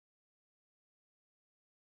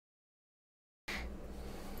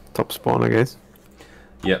top spawn, I guess.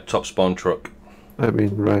 Yep, top spawn truck. I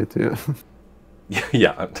mean, right, yeah.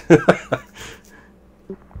 Yeah.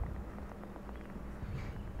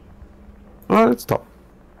 Oh, it's top.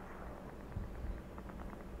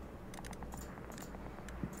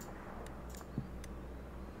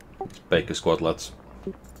 Baker squad, lads.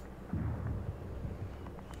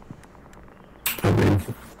 I mean,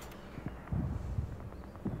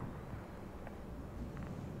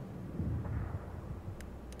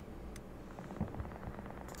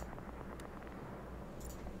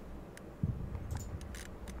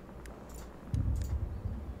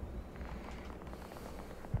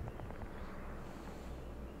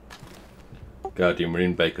 Guardian, we're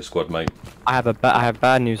in Baker squad, mate. I have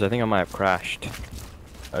bad news. I think I might have crashed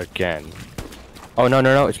again. Oh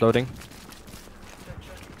no, it's loading.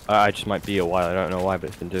 I just might be a while. I don't know why, but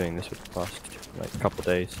it's been doing this for the past like couple of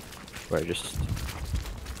days, where it just.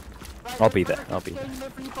 I'll be there. I'll be there.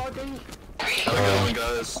 Have a good one,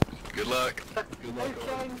 guys. Good luck. Good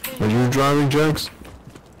luck. are you driving, Jax?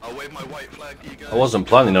 I'll wave my white flag to you guys. I wasn't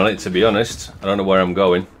planning on it, to be honest. I don't know where I'm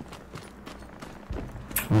going.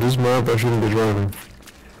 On this map, I shouldn't be driving.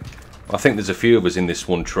 I think there's a few of us in this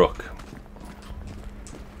one truck.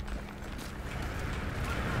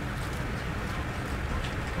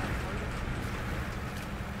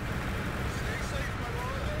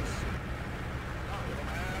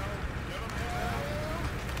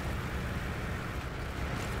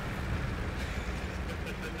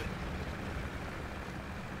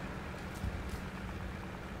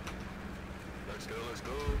 Let's go, let's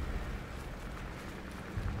go.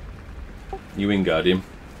 You in, Guardian?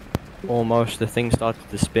 Almost. The thing started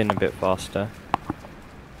to spin a bit faster,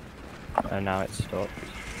 and now it stopped.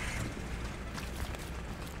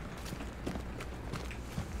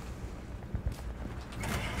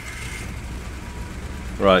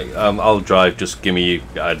 Right, I'll drive, just give me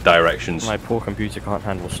directions. My poor computer can't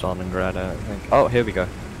handle Stalingrad, I don't think. Oh, here we go.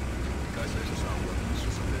 Guys, there's just not weapons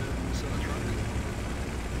just up there. Just on the truck.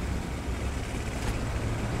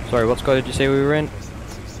 Sorry, what squad did you say we were in?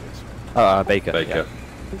 Oh, Baker. Baker.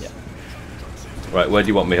 Yeah. Right, where do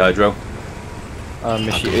you want me, Hydro?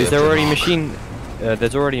 Is there already machine?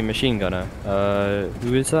 There's already a machine gunner.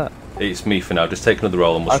 Who is that? It's me for now, just take another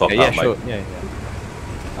roll and we'll swap Okay, yeah, out, sure. mate. Yeah.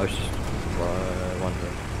 I was just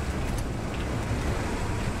wondering.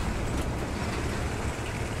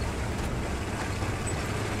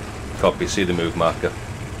 Copy, see the move marker.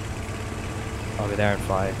 I'll be there in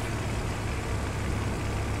 5.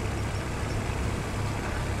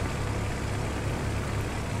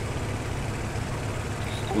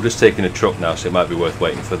 We're just taking a truck now, so it might be worth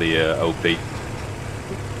waiting for the OP.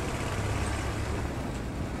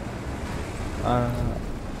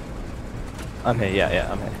 I'm here.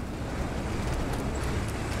 Yeah, I'm here.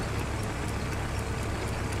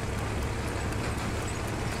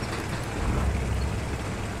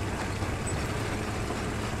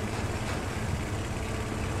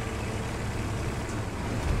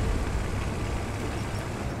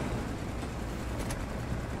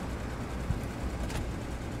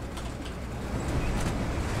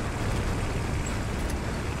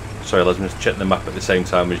 Sorry, let's just check the map at the same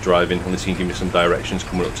time as driving, unless you can give me some directions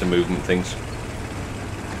coming up to movement things.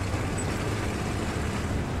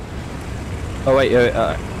 Oh wait,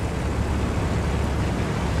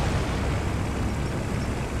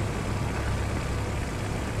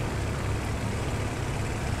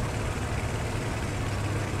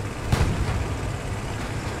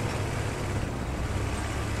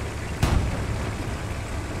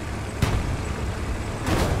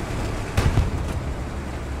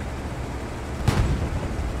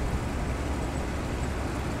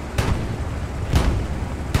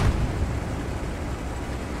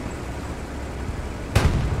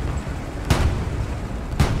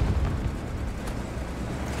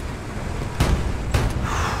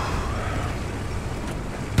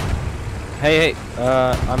 Hey,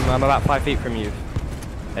 I'm about 5 feet from you.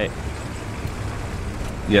 Hey.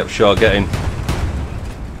 Yep, sure, get in.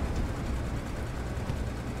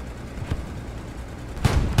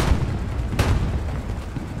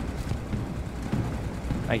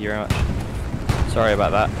 Thank you very much. Sorry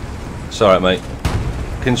about that. It's alright, mate.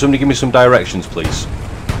 Can somebody give me some directions, please?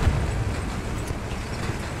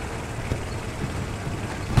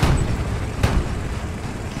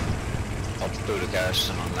 I'll build a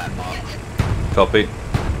garrison on landmark. Copy.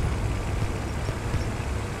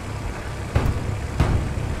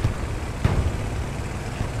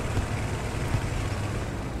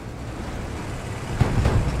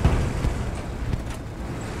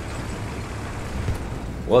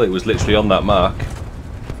 Well, it was literally on that mark.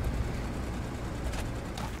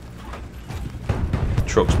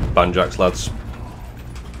 Trucks, banjacks, lads.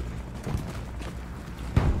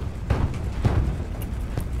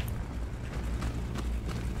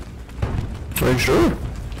 Are you sure?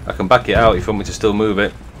 I can back it out if you want me to still move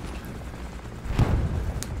it.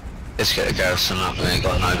 Let's get a garrison up. We ain't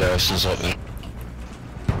got no garrisons open.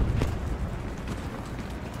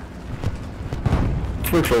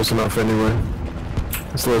 We're close enough anyway.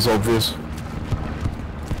 It's less obvious.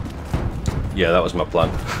 Yeah, that was my plan.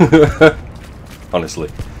 Honestly.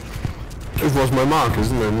 It was my mark,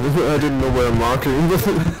 isn't it? I didn't know where I'm marking.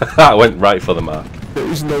 I went right for the mark. There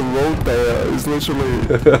is no road there. It's literally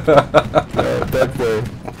that way.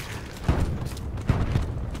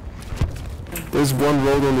 There's one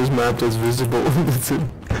road on this map that's visible. That's it.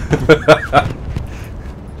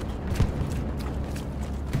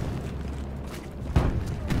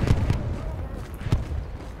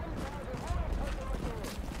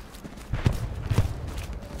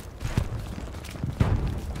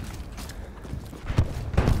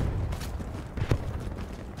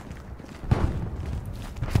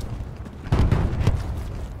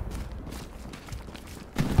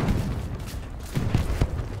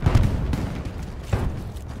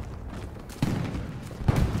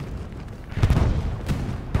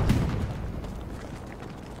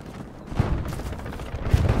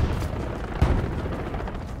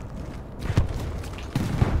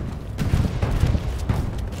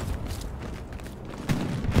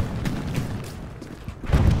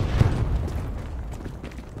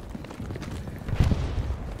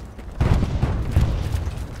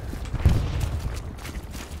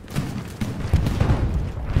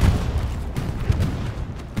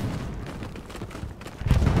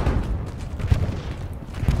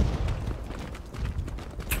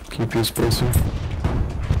 Keep your spacing.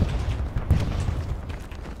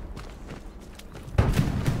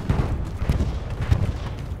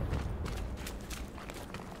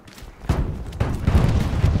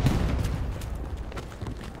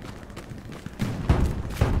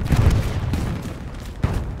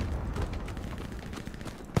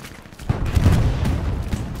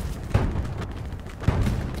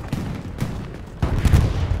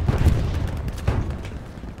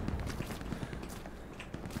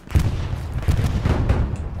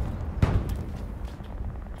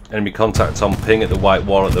 Enemy contact on ping at the white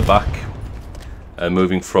wall at the back.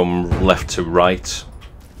 Moving from left to right.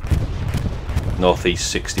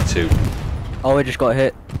 Northeast 62. Oh, I just got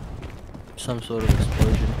hit. Some sort of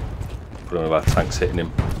explosion. One of our tanks hitting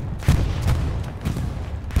him.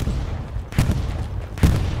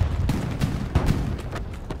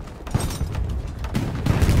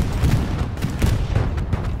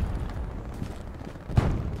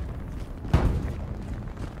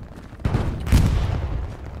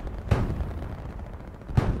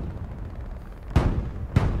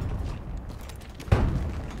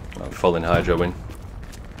 Falling hydro in.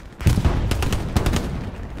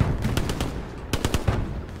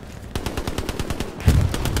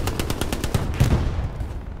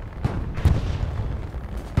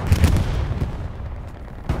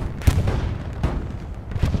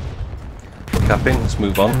 Capping, let's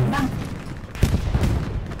move on.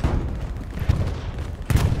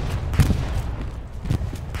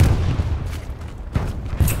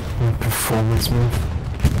 Performance move.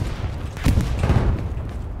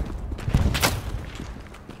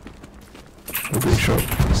 Shot.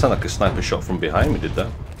 Sound like a sniper shot from behind me, did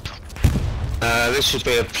that? This should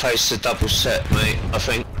be a place to double set, mate, I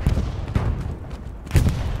think.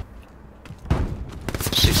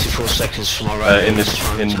 64 seconds for my rally.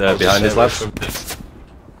 Behind this lad.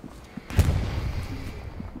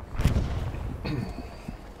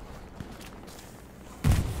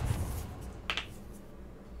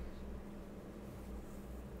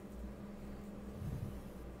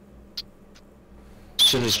 As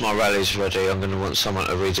soon as my rally's ready, I'm going to want someone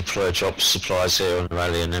to redeploy, drop supplies here on the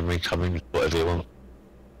rally, and then we come in, whatever you want.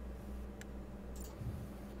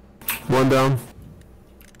 One down.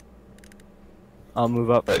 I'll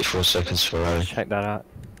move up. 34 seconds for rally. Check that out.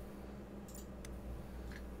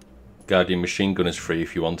 Guardian machine gun is free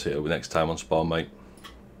if you want it next time on spawn, mate.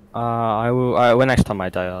 I will. When next time I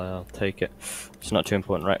die, I'll take it. It's not too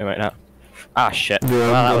important right now. Ah shit. Yeah,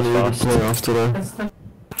 well, that was fast. After that.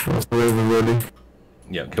 After we were ready.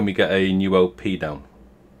 Yeah, can we get a new OP down,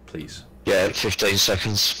 please? Yeah, 15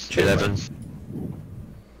 seconds. Cheers, 11. mate.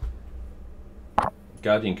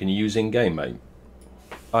 Guardian, can you use in-game, mate?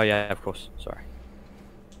 Oh yeah, of course. Sorry.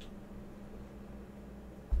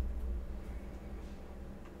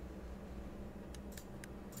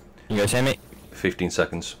 You guys hear me? 15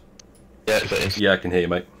 seconds. Yeah, got you. Yeah, I can hear you,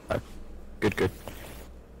 mate. Good, good.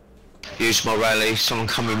 use my rally. Someone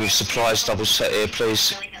coming with supplies, double set here,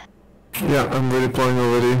 please. Yeah, I'm redeploying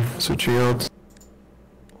already, switching out.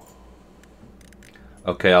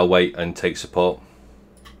 Okay, I'll wait and take support.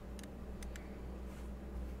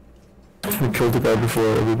 We killed the guy before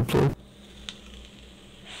I redeployed.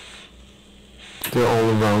 They're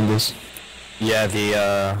all around us. Yeah,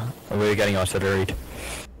 we're getting artillery.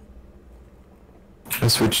 I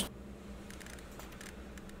switched.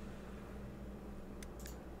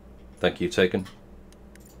 Thank you, taken.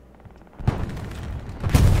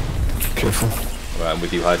 Careful. Right, I'm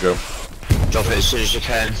with you, Hydro. Drop it as soon as you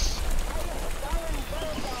can.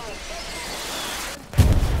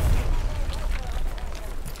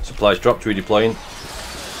 Supplies dropped, redeploying.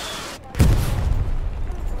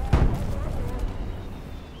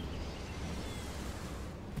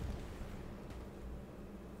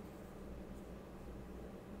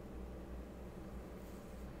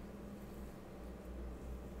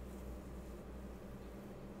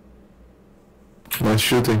 Nice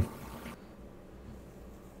shooting.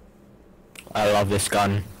 I love this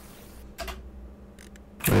gun.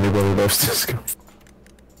 Anybody loves this gun.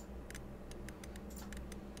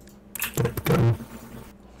 That gun.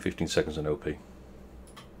 15 seconds on OP.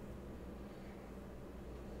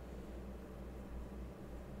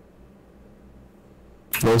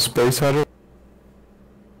 No space header?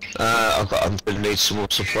 I'm gonna need some more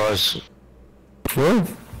supplies. What?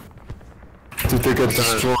 Did they get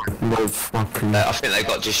destroyed? No fucking... I think they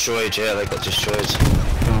got destroyed, yeah, they got destroyed.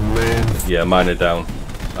 Oh man. Yeah, mine are down.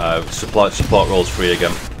 Support rolls free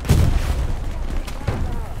again.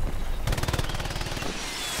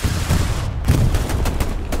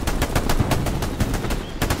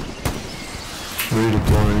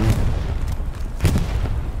 Redeploying.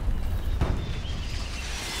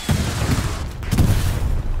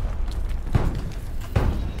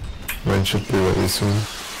 Mine should be ready soon.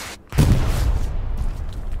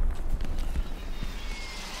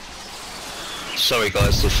 Sorry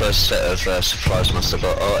guys, the first set of supplies must have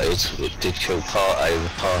got arted. It did kill Parhay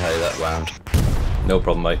that round. No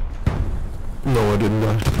problem, mate. No, I didn't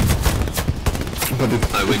die. But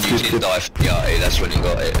it, No, when you did die from the arty, that's when you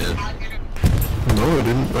got it. No, I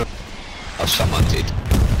didn't. Oh, someone did.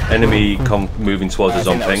 Enemy moving towards us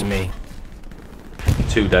on that was ping. me.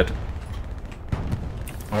 2 dead.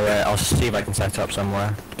 Alright, I'll see if I can set up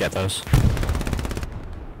somewhere. Get those.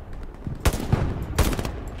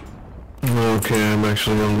 Okay, I'm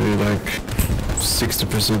actually only like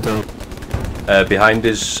 60% down. Behind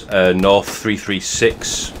us, north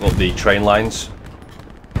 336, up the train lines.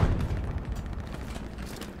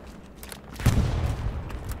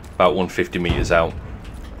 About 150 metres out.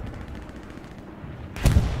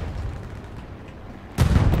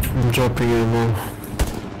 I'm dropping ammo.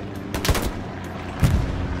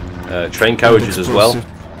 Train carriages as well.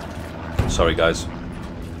 Sorry guys.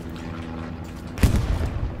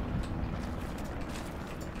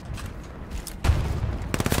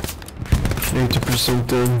 %,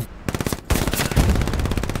 done.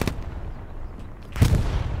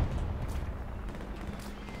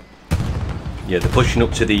 Yeah, they're pushing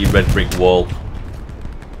up to the red brick wall.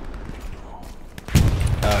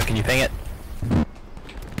 Can you ping it?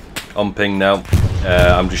 On ping now.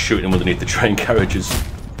 I'm just shooting them underneath the train carriages.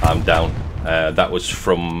 I'm down. That was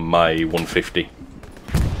from my 150.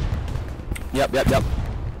 Yep.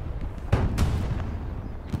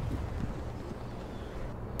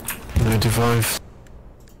 95.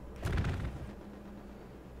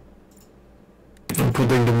 I'm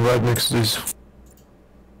putting them right next to this.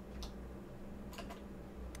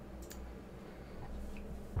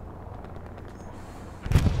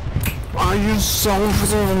 Are you so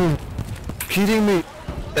kidding me?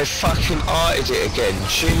 They fucking arted it again,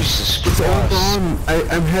 Jesus Christ. It's all gone.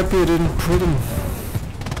 I'm happy I didn't put them.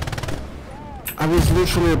 I was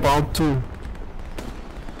literally about to.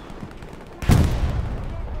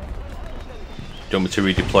 Do you want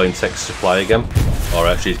me to redeploy and take supply again? Or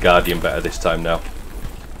actually is Guardian better this time now?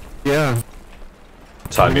 Yeah.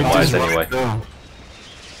 Timing wise anyway.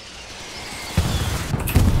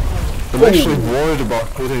 I'm actually worried about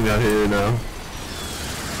putting that here now.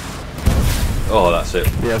 Oh, that's it.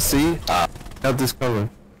 Yeah, see? Got this covered.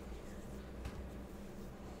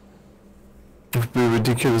 It would be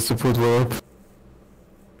ridiculous to put one up.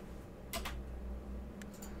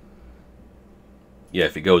 Yeah,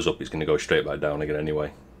 if it goes up, it's going to go straight back down again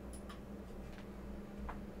anyway.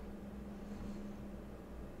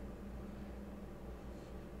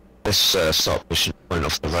 Let's start pushing the point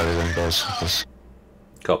off the road then, guys.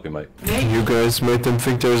 Copy, mate. You guys made them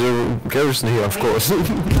think there's a garrison here, of course.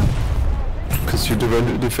 Because you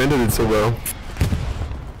defended it so well.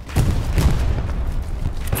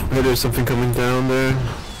 Hey, there's something coming down there.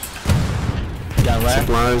 Down where?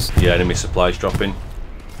 Supplies. Yeah, enemy supplies dropping.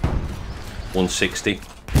 160.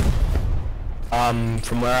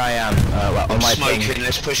 From where I am, well, on my Smoking, ping.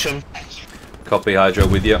 let's push them. Copy, Hydro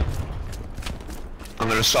with you. I'm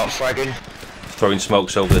gonna start fragging. Throwing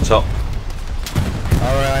smokes over the top.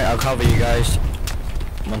 Alright, I'll cover you guys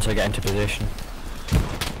once I get into position.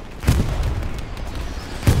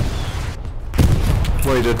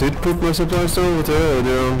 Wait, I did put my supplies over there, or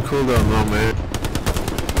they're on cooldown now, man.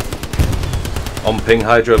 On ping,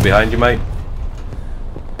 Hydro behind you, mate.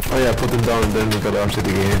 Oh yeah, put them down and then we got out of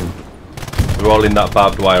the game. We're all in that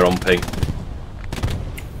barbed wire on ping.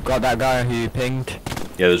 Got that guy who you pinged.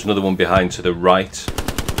 Yeah, there's another one behind to the right.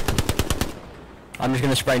 I'm just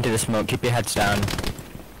gonna spray into the smoke, keep your heads down.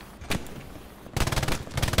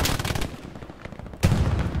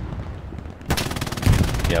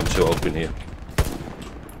 Yeah, I'm too open here.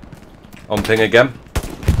 On ping again.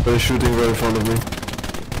 They're shooting right in front of me.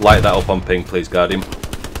 Light that up on ping, please, Guardian.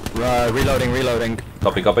 Reloading.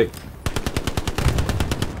 Copy, copy.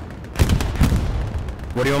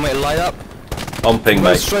 What do you want me to light up? On ping,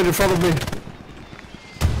 Right mate. straight in front of me.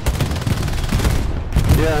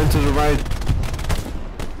 Yeah, and to the right.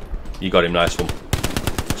 You got him, nice one.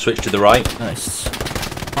 Switch to the right. Nice.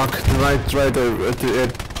 Fuck, the right at the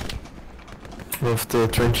edge of the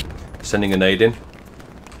trench. Sending a nade in.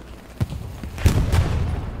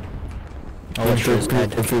 I'll watch for his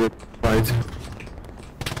head. To the right.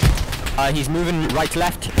 He's moving right to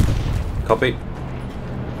left. Copy.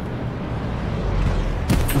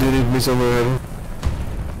 Do you need me somewhere else?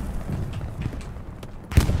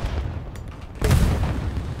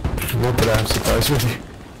 Not that I have supplies with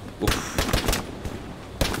you. Oof.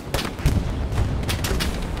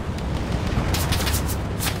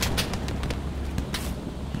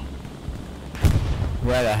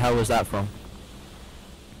 Where the hell was that from?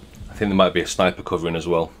 I think there might be a sniper covering as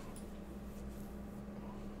well.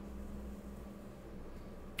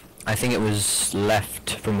 I think it was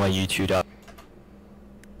left from where you two died.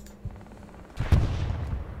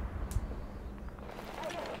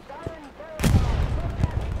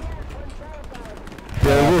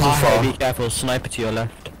 Yeah, it wasn't far. Be careful, sniper to your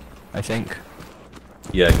left, I think.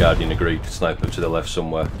 Yeah, Guardian agreed. Sniper to the left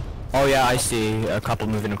somewhere. Oh yeah, I see a couple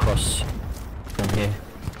moving across from here.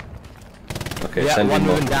 Okay, Yeah, send one in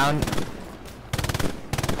more. moving down.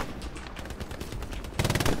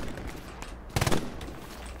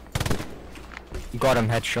 Got him,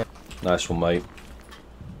 headshot. Nice one, mate.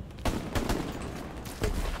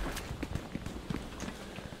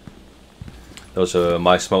 Those are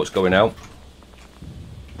my smokes going out.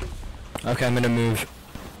 Okay, I'm gonna move.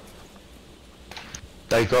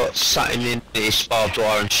 They got something in this barbed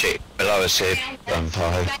wire and shit below us here,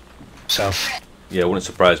 Paho. South. Yeah, wouldn't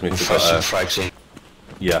surprise me if we Throw some got frags in.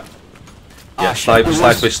 yeah. Ah, Yeah, shit. sniper,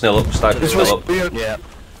 sniper still up, sniper This still was up. weird. Yeah.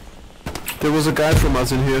 There was a guy from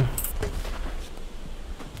us in here.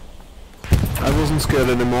 I wasn't scared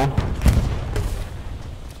anymore.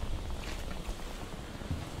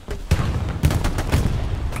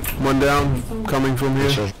 One down, coming from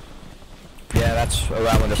here. Yeah, that's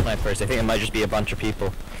around where the sniper is. I think it might just be a bunch of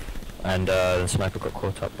people. And the sniper got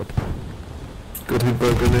caught up with. Got hit by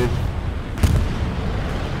a grenade.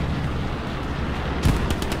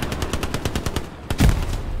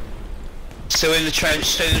 Still in the trench,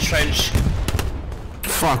 still in the trench.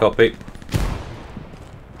 Fuck. Copy.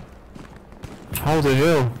 How the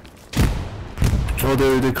hell? Oh,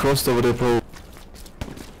 they crossed over there, bro.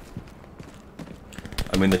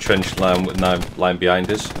 I'm in the trench line with line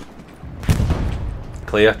behind us.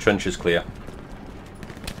 Clear, trench is clear.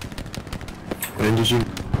 Bandaging.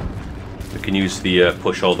 We can use the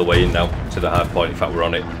push all the way in now to the hard point. In fact, we're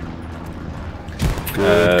on it.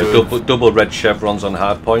 Good. Double red chevrons on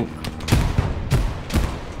hard point.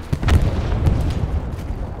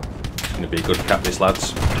 It's going to be a good cap, this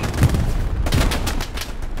lads.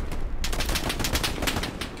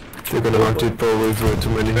 They're gonna want to probably for too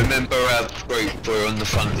many. Remember our group, we're on the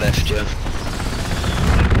front left, yeah?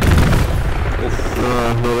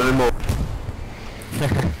 Not anymore.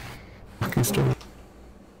 Fucking stupid.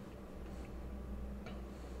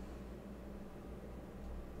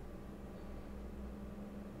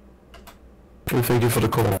 Well, thank you for the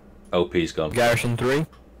call. OP's gone. Garrison 3.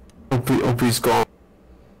 OP's gone.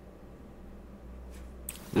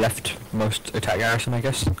 Left most attack garrison, I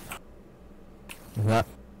guess. Is that?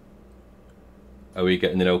 Are we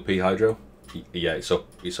getting an OP Hydro? Yeah, it's up.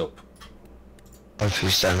 It's up.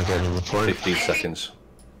 Hopefully stand again on the point. 15 seconds.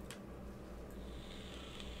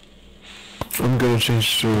 I'm gonna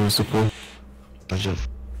change to support. Roger.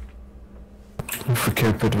 If we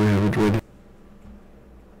can't put we have it ready.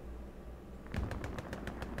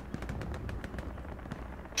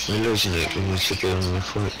 We're losing it, we need to be on the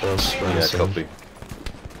front bus. Yeah, copy.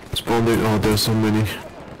 Spawned it. Oh, there's so many.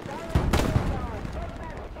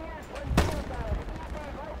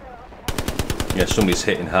 Yeah, somebody's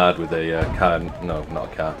hitting hard with a car. No,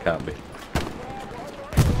 not a car, can't be.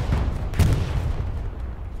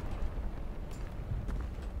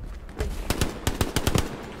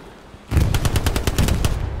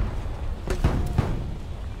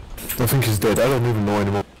 I think he's dead. I don't even know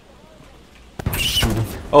anymore. Shooting.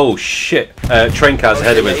 Oh shit! Train car's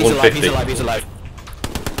ahead of us, he's 150. Alive, he's alive,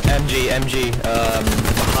 MG,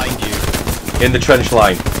 behind you. In the trench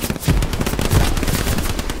line.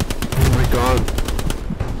 Oh my god.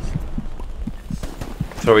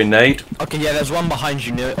 Throwing nade. Okay, yeah, there's one behind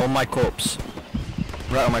you near on my corpse.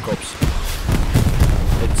 Right on my corpse.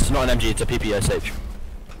 It's not an MG, it's a PPSH.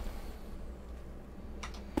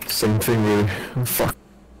 Same thing really. Oh, fuck.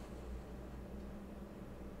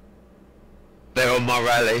 They're on my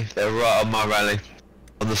rally, they're right on my rally.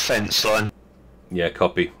 On the fence line. Yeah,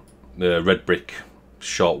 copy. The red brick,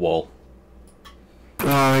 short wall.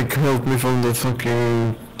 Ah, help me from the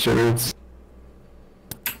fucking chariots.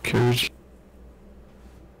 Carriage.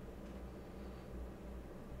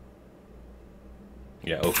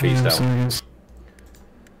 Yeah, OP's down.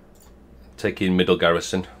 Taking middle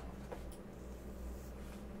garrison.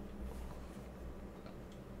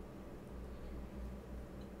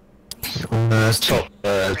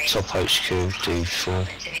 Top HQ, D4.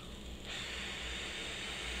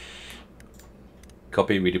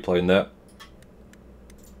 Copy, redeploying that.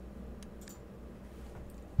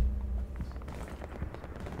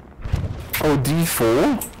 Oh,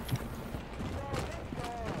 D4?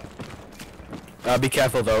 Be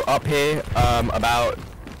careful though. Up here, about,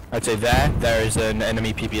 I'd say there is an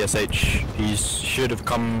enemy PPSH. He should have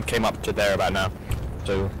came up to there about now.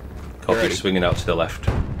 So, Copy, swinging out to the left.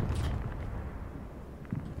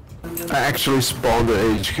 I actually spawned the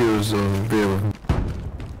HQ, so bear with me.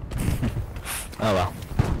 oh well.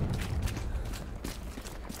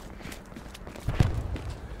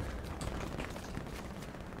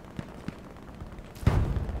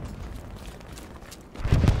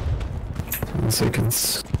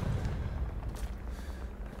 Seconds.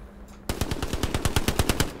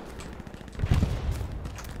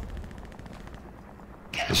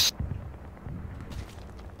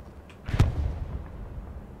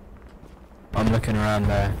 I'm looking around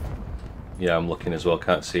there. Yeah, I'm looking as well,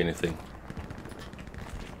 can't see anything.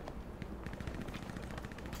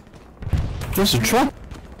 There's a truck.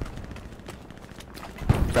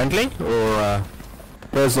 Friendly or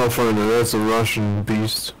That's not friendly, that's a Russian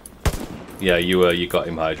beast. Yeah, you got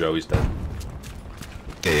him, Hydro, he's dead.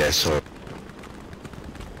 Yeah, sorry.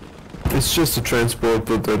 It's just a transport,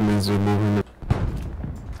 but that means they're moving it.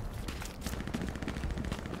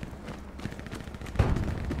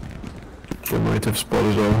 They might have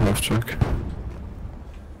spotted our half truck.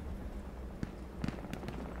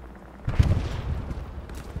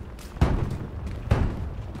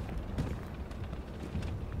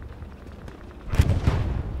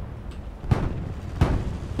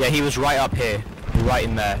 yeah, he was right up here, right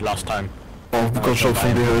in there last time. Oh, got shot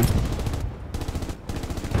from behind.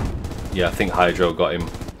 Yeah, I think Hydro got him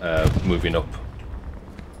moving up.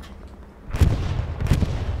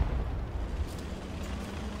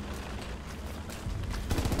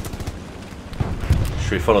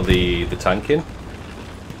 Should we follow the tank in?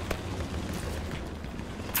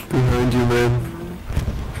 Behind you, man.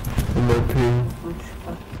 On my ping.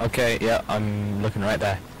 Okay, yeah, I'm looking right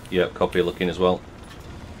there. Yeah, copy, looking as well.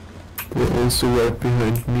 They're also right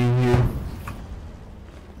behind me here.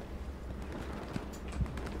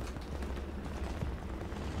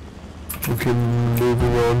 Okay,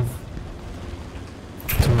 moving on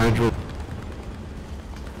to Hydro.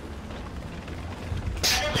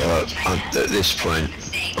 At this point,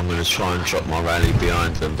 I'm going to try and drop my rally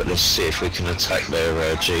behind them, but let's see if we can attack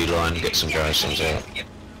their G line and get some garrisons out.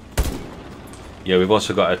 Yeah, we've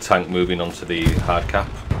also got a tank moving onto the hard cap.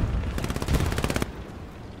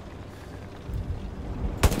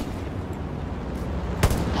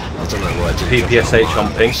 I don't know why I didn't PPSH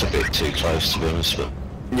on ping. It's a bit too close to be honest, but...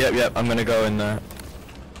 Yep, I'm gonna go and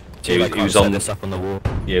see He if I was can't on set this up on the wall.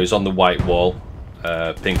 Yeah, he was on the white wall.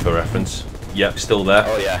 Ping for reference. Yep, still there.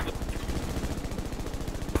 Oh yeah.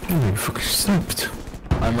 Oh, you fucking snapped.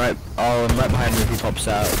 I'm right behind him if he pops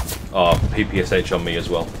out. Oh, PPSH on me as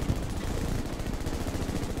well.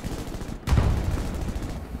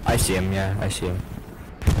 I see him, yeah, I see him.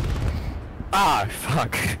 Ah,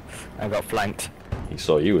 fuck. I got flanked. He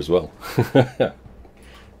saw you as well. Well,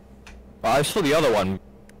 I saw the other one.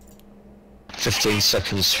 15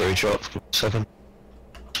 seconds through drop. 7.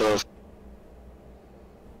 12.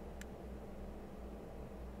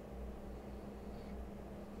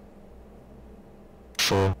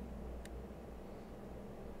 4.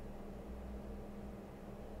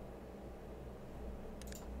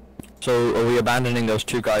 So are we abandoning those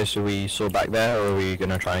 2 guys who we saw back there, or are we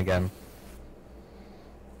gonna try again?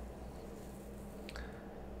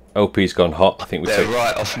 OP's gone hot. I think we They're take.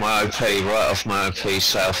 right off my OP,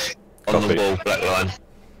 south. On Copy. the wall, black line.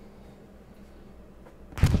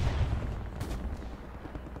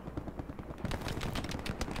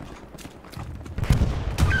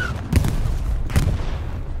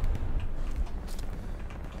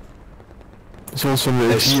 There's also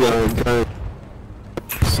an AT guy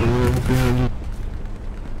somewhere behind you.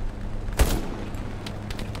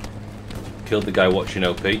 Killed the guy watching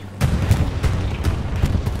OP.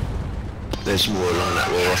 There's more along that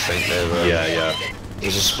wall, I think. Yeah.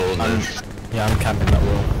 There's a spawn there. Yeah, I'm camping that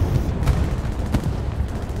wall.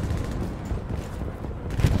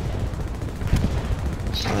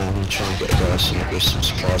 I'm trying to get a guy and get some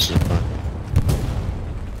supplies in the back.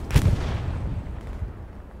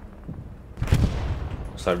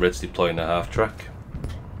 Looks like Red's deploying the half track.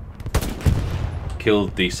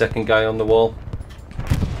 Killed the second guy on the wall.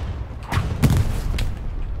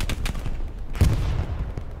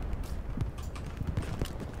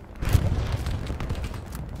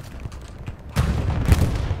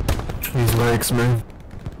 He's my X-Man.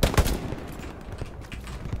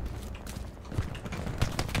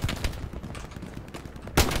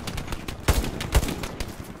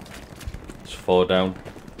 It's 4 down.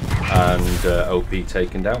 And OP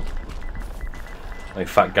taken down. In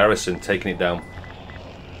fact, Garrison taking it down.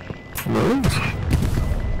 Nice.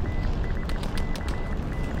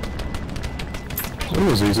 That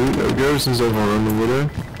was easy. Garrison's overrun over there.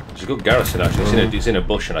 It's a good Garrison actually. It's in a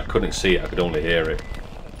bush and I couldn't see it, I could only hear it.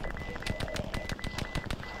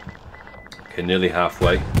 Okay, nearly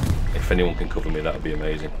halfway. If anyone can cover me, that would be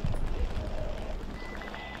amazing.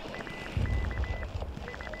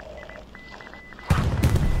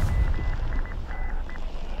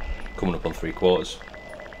 Coming up on 3/4.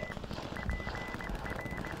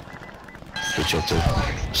 Good job to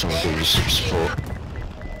someone give you some support.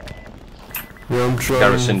 Yeah, I'm trying.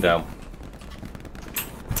 Garrison down.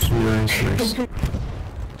 Nice.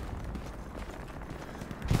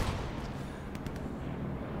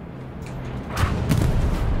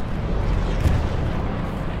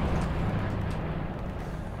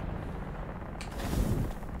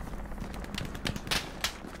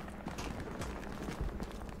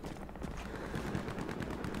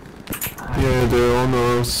 Yeah, they're on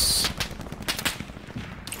us.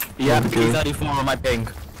 Yeah, Okay. P34 on my ping.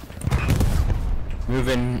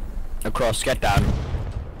 Moving across, get down.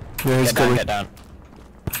 Yeah, he's coming. Get down.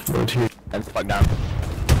 Right here. And fuck down.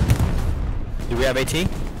 Do we have AT?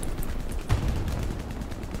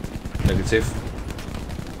 Negative.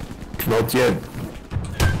 Not yet.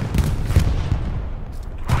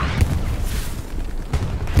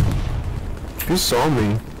 You saw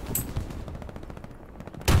me.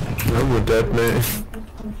 I'm a dead man.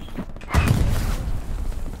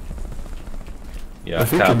 Yeah, I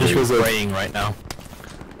think can't it just move. was a... Spraying right now.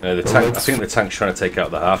 The tank. I think the tank's trying to take out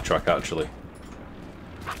the half track actually.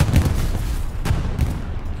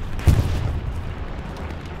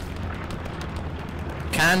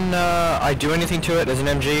 Can I do anything to it as an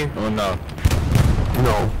MG? Or no?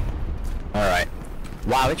 No. Alright.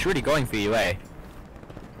 Wow, it's really going for you, eh?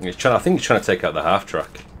 He's trying. I think he's trying to take out the half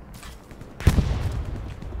track.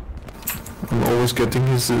 I'm always getting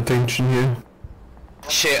his attention here.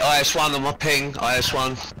 Shit, IS-1 on my ping,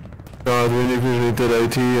 IS-1. God, we need that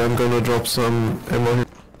AT. I'm gonna drop some ammo here.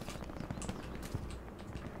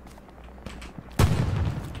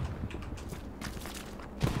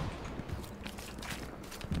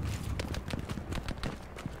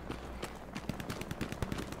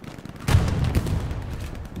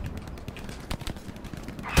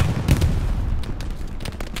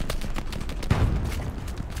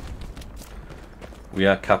 We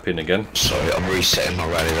are capping again. Sorry, I'm resetting my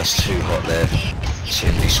rally, that's too hot there.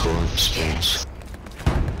 CMD spawns.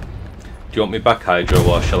 Do you want me back, Hydro,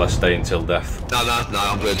 or shall I stay until death? No,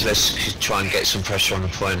 I'm good. Let's try and get some pressure on the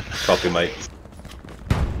point. Copy, mate.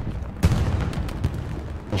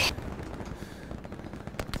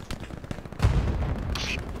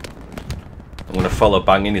 I'm going to follow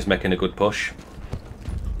Banging, he's making a good push.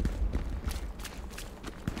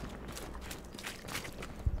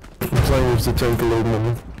 I'm playing with the tank a little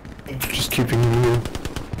more. Just keeping him here.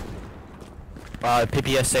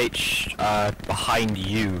 PPSH, behind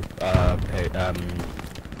you,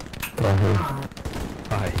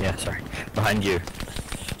 yeah, sorry. Behind you.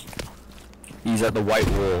 He's at the white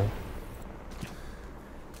wall.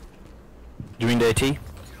 Doing the AT?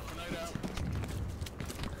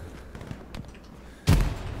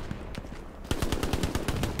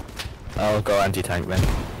 I'll go anti-tank then.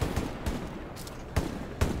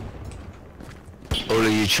 All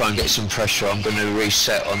of you try and get some pressure. I'm going to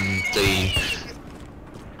reset on the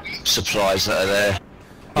supplies that are there.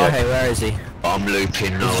 Oh, hey, where is he? I'm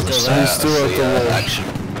looping. I want to He's stay out still of at the wall. action.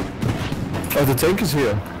 Oh, the tank is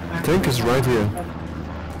here. Tank is right here.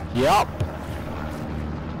 Yup.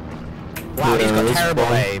 Wow, he's got that's terrible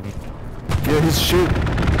fine. aim. Yeah, he's shit.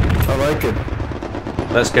 I like it.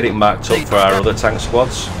 Let's get it marked up for our other tank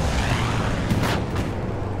squads.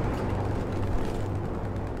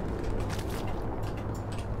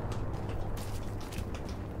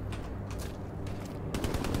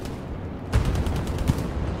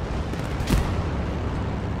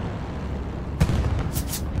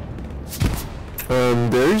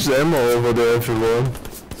 There is ammo over there if you want.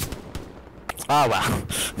 Oh, wow.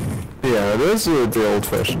 Yeah, that's the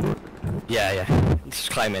old-fashioned one. Yeah.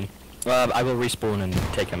 Just climb in. I will respawn and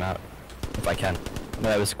take him out, if I can.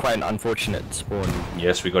 That was quite an unfortunate spawn.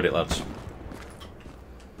 Yes, we got it, lads.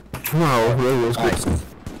 Wow, that was good. Nice.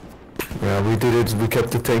 Yeah, we did it. We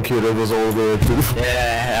kept the tank here. That was all the do.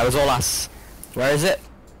 Yeah, that was all us. Where is it?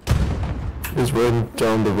 It's right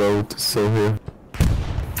down the road, so here.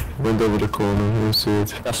 Went over the corner, you see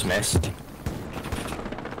it. Just missed.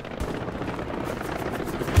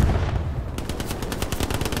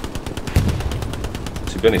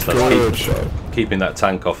 To be honest, Good shot. keeping that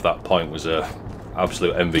tank off that point was a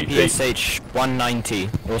absolute MVP. PSH 190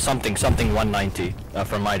 or something 190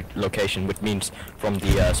 from my location, which means from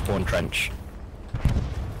the spawn trench.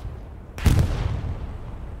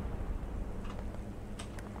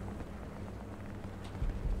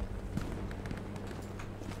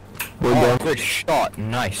 One Oh, down. good shot,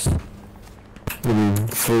 nice. I mean,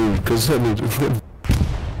 full, because I need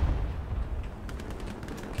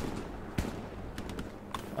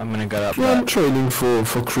I'm gonna go up Yeah, I'm there. training for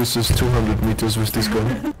Chris's 200 meters with this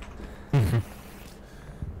gun. And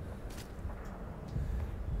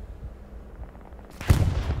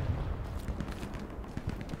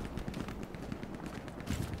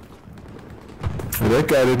that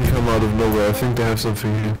guy didn't come out of nowhere. I think they have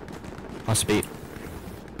something here. Must be.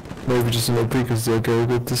 Maybe just an OP because their guy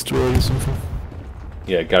got destroyed or something.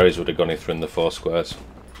 Yeah, Gary's would have gone in through in the 4 squares.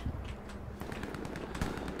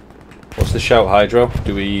 What's the shout, Hydro?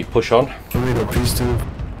 Do we push on? I mean, OPs too.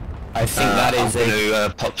 I think that is I'm a... going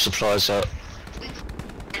to pop supplies up.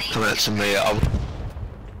 Come out to me.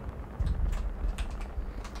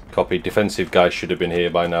 Copy. Defensive guys should have been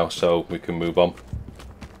here by now, so we can move on.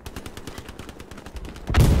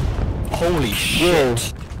 Holy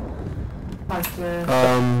shit! That's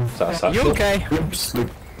You okay? Oops, look,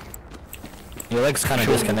 Your leg's kind of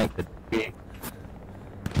disconnected.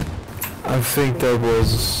 I think that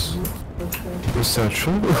was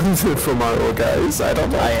reception from our guys. I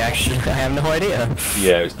don't know. I have no idea.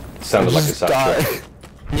 Yeah, it sounded like a Just satchel. die.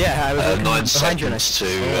 Yeah, I was looking 9 behind you and I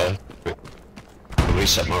seconds to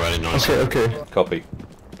reset my rally. 9 Okay, okay. Copy.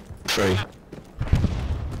 3.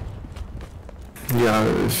 Yeah,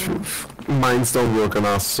 if mines don't work on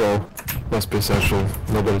us, so must be essential.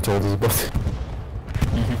 Nobody told us about it.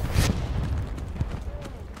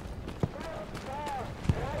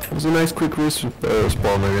 It was a nice quick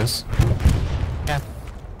spawn, I guess. Yeah.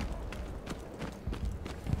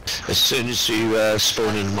 As soon as you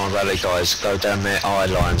spawn in my rally, guys, go down their eye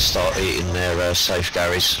line, start eating their safe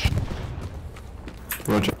Garys.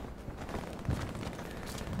 Roger.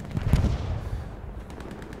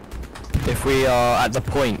 If we are at the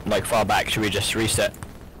point, like far back, should we just reset?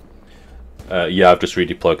 Yeah, I've just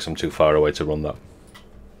redeployed because I'm too far away to run that.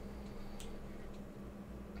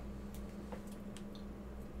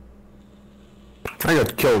 I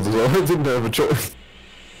got killed, so I didn't have a choice.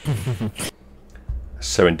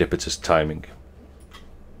 Serendipitous timing.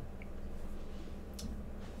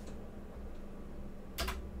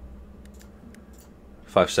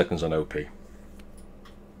 Five seconds on OP.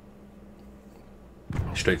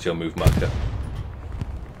 Straight to your move marker.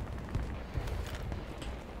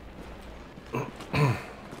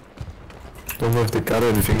 Don't know if they got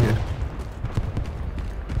anything here.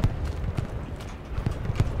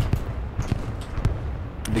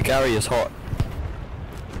 The Gary is hot.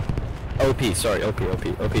 OP, sorry, OP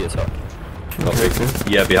is hot. Okay.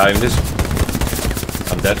 Yeah, behind us.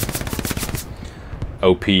 I'm dead.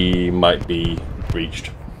 OP might be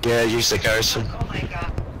reached. Yeah, use the garrison.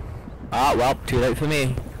 Ah, well, too late for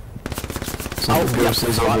me. Some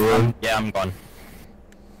garrisons on the run. Yeah, I'm gone.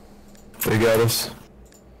 They got us.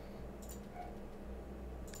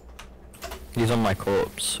 He's on my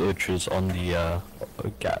corpse, which is on the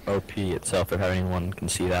OP itself, if anyone can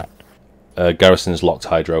see that. Garrison's locked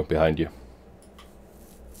Hydro behind you.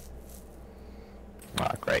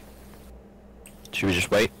 Ah, great. Should we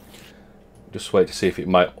just wait? Just wait to see if it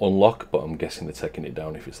might unlock, but I'm guessing they're taking it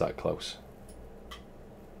down if it's that close.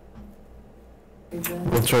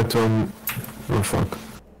 We'll try to oh fuck.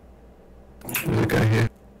 There's a guy here.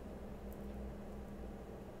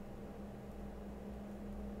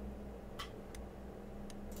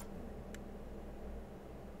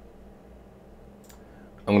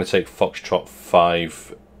 I'm going to take Foxtrot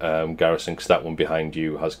 5 garrison, because that one behind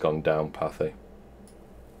you has gone down, Pathy.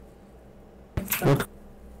 Look.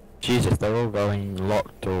 Jesus, they're all going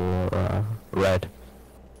locked or red.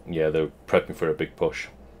 Yeah, they're prepping for a big push.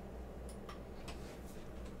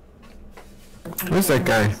 Where's that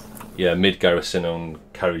guy? Yeah, mid garrison on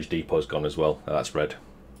carriage depot's gone as well. That's red.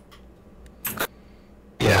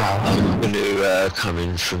 Yeah, I'm going to come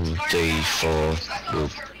in from D4.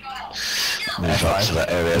 We'll move up to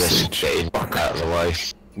that area. Let's get in out of the way.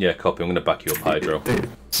 Yeah, copy. I'm going to back you up, Hydro.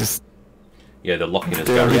 Just Yeah, they're locking us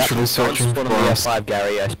they're down. literally searching Spawned for on the us. F5,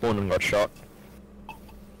 Gary. I spawned and got shot.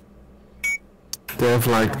 They have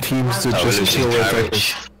like teams to Oh, we're just kill losing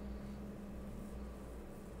attackers. carriage.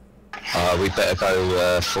 We better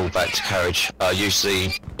go fall back to carriage. Use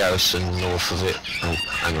the garrison north of it. Oh,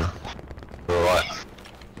 hang on. We're alright.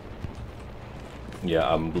 Yeah,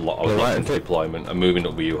 I was Right, locked into okay. deployment. I'm moving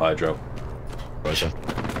up with you, Hydro. Roger.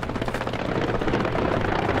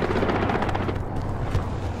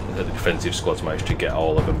 The defensive squads managed to get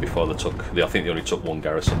all of them before they took. I think they only took one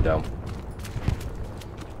garrison down.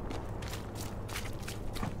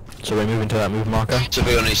 So we're moving to that move marker. To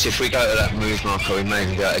be honest, if we go to that move marker, we may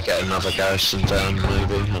be able to get another garrison down,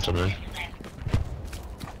 maybe. I don't know.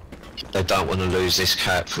 They don't want to lose this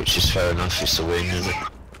cap, which is fair enough. It's a win, isn't it?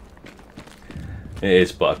 It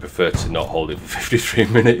is, but I prefer to not hold it for 53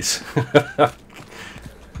 minutes.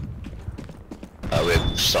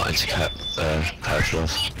 We're starting to cap parachute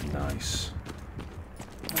off. Nice.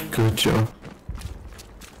 Good job.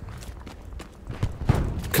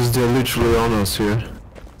 Because they're literally on us here.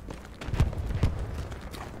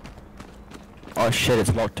 Oh shit,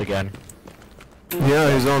 it's locked again.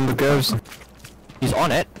 Yeah, he's on the garrison. He's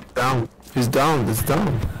on it. Down. He's down. It's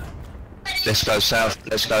down. Let's go south.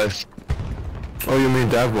 Let's go. Oh, you mean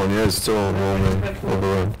that one? Yeah, it's still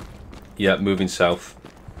overrun. Yeah, moving south.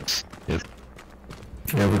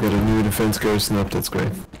 Yeah, we got a new defense garrison up. That's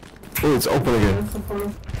great. Oh, it's open again.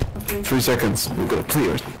 3 seconds. We gotta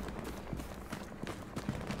clear it.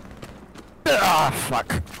 Ah,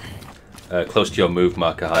 fuck. Close to your move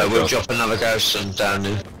marker, Hydro. We'll drop another garrison down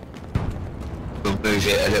there. We'll move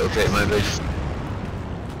it a little bit, maybe.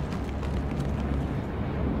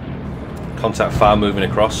 Contact fire moving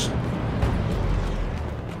across.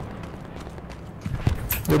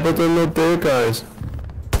 Yeah, but they're not there, guys.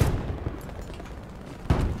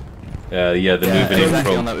 Yeah, they're moving in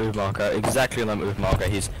exactly on from. that move marker. Exactly on that move marker.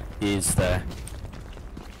 He's there.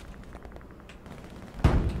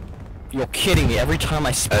 You're kidding me. Every time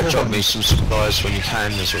I spawn. Drop me some supplies when you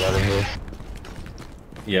can as well in here.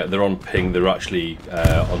 Yeah, they're on ping. They're actually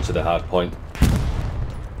onto the hard point.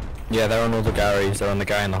 Yeah, they're on all the Garys. They're on the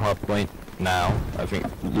guy in the hard point now. I think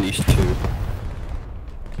at least 2.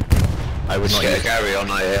 I would Let's not get use a Gary on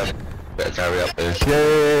here. Get a Gary up there.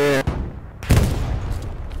 Yeah.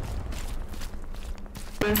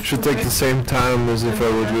 Should take the same time as if I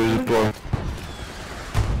would redeploy.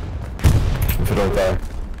 If I don't die.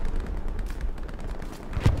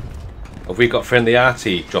 Have we got friendly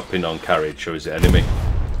RT dropping on carriage, or is it enemy?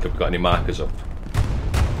 Have we got any markers up?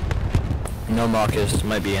 no markers.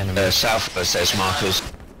 Might be enemy. South of us there's markers.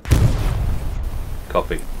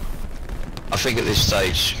 Copy. I think at this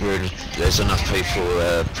stage there's enough people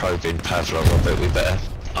probing Pavlov. I bet we better.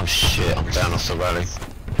 Oh shit! I'm down off the rally.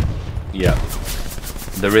 Yeah.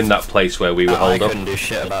 They're in that place where we were I holed up. couldn't do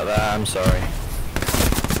shit about that. I'm sorry.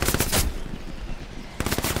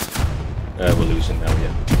 We're losing now,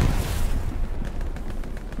 yeah.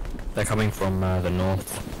 They're coming from the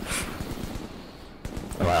north.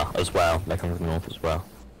 Well, as well. They're coming from the north as well.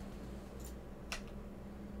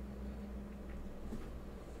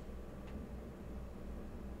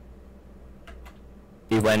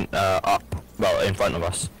 He went up, well, in front of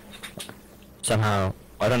us. Somehow,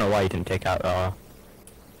 I don't know why he didn't take out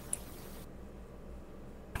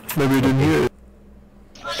Maybe you didn't hear it.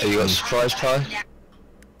 Have you got surprise pie?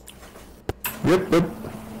 Yep.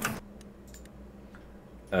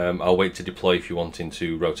 I'll wait to deploy if you're wanting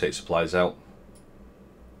to rotate supplies out.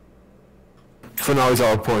 For now, it's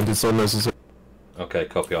our point. It's not necessary. Okay,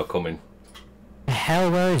 copy, I'll come in. The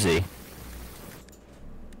hell, where is he?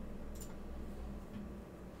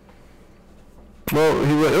 Well,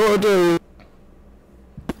 he went. Oh,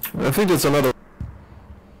 I think it's another.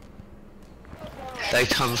 They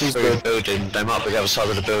come through the building. They might be the other side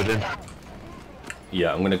of the building.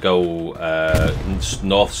 Yeah, I'm going to go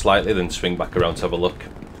north slightly, then swing back around to have a look.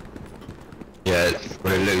 Yeah,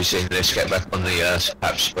 we're losing. Let's get back on the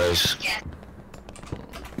tap sprays.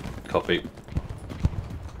 Copy.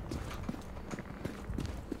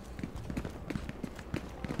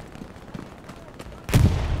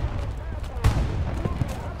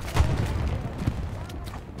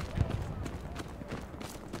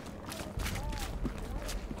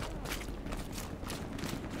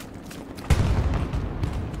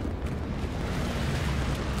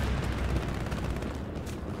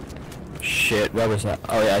 Shit, where was that?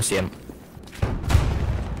 Oh yeah, I see him.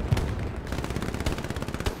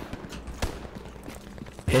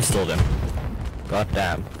 Pistoled him. God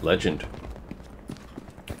damn. Legend.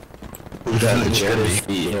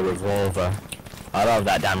 A revolver. I love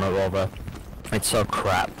that damn revolver. It's so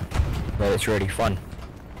crap, but it's really fun.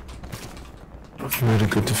 Really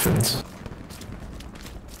good defense.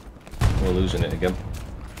 We're losing it again.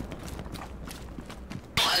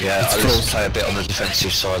 Yeah, I just play a bit on the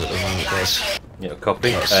defensive side at the moment, guys. Yeah,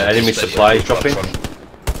 copy. Right, Enemy just supplies let you dropping.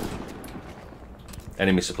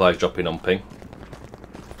 Enemy supplies dropping on ping.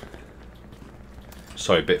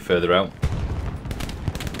 Sorry, a bit further out.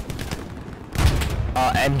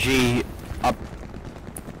 MG up.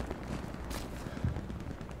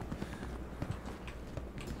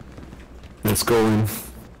 Let's go in.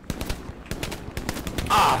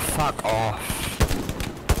 Ah, fuck off.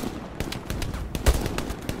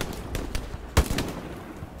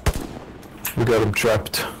 We got him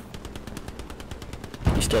trapped.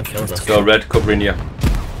 He still killed us. Go red, covering you.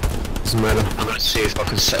 Doesn't matter. I'm going to see if I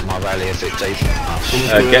can set my rally a bit deep.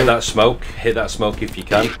 Get that smoke. Hit that smoke if you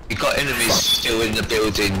can. You've got enemies still in the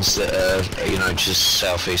buildings that are, you know, just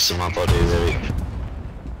southeast of my body, really.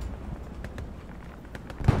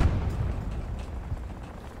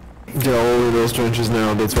 Yeah, all of those trenches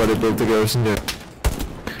now, that's why they built the garrison there.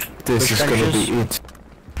 This is gonna be it.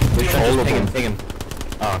 All of them. Ping him.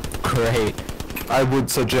 Oh, great. I would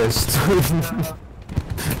suggest.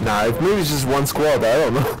 Nah, if maybe it's just one squad, I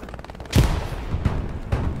don't know.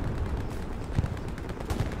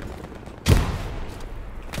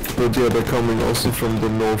 But yeah, they're coming also from the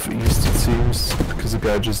northeast, it seems, because the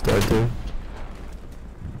guy just died there.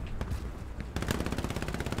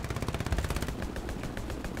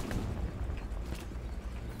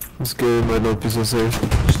 This game might not be so safe.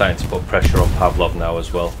 Starting to put pressure on Pavlov now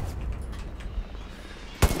as well.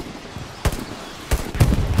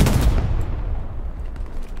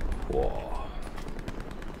 Whoa.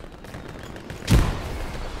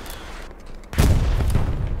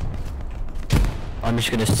 I'm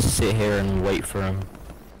just gonna sit here and wait for him.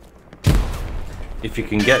 If you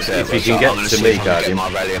can get, Yeah, if you can get to me, get Guardian.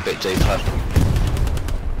 my rally a bit deeper.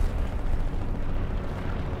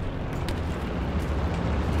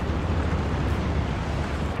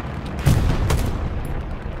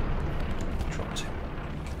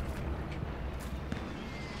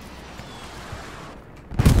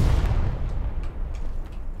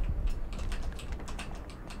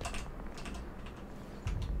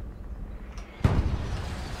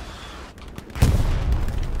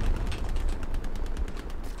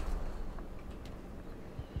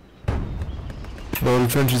 No, the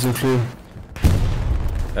trenches are clear.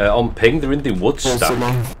 On ping, they're in the wood Also stack.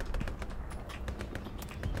 long.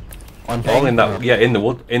 On All in that, yeah, in the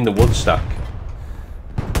wood stack.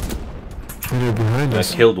 They're behind I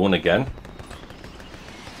us. killed one again.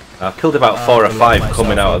 I've killed about 4 or 5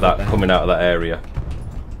 coming out of that area.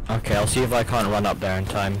 Okay, I'll see if I can't run up there in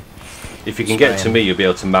time. If you can get to me, you'll be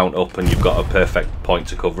able to mount up, and you've got a perfect point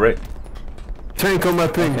to cover it. Tank on my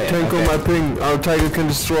ping, Okay, tank on okay. my ping. Our tiger can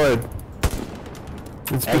destroy it.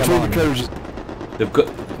 It's Hang between on. the carriages.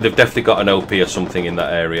 They've definitely got an OP or something in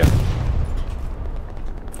that area.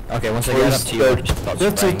 Okay, once I get up to you, I'll just start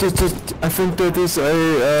spraying. That's I think that is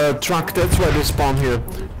a truck. That's why they spawn here.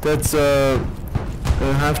 That's a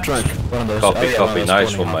half track. One of those. Copy, oh, yeah, copy. one of those Nice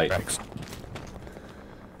spawning one, mate. half-tracks.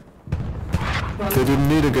 They didn't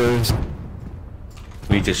need a garrison.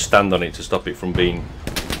 We need to stand on it to stop it from being.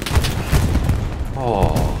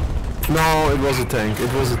 Oh. No, it was a tank.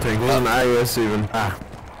 It was a tank. It was an IS even.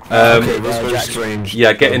 Okay, It was very Jackson. strange.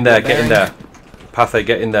 Yeah, get in there, get in there. Pathe,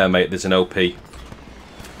 get in there, mate. There's an OP. Okay.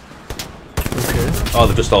 Oh,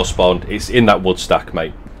 they've just all spawned. It's in that wood stack,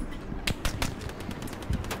 mate.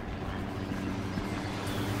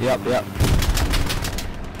 Yep.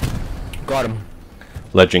 Got him.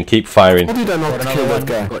 Legend, keep firing. How did I not Got kill another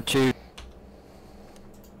that one. guy? Got 2.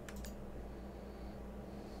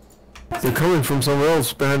 They're coming from somewhere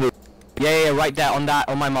else behind us. Yeah, right there, on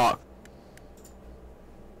my mark.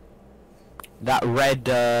 That red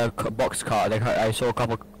box car, I saw a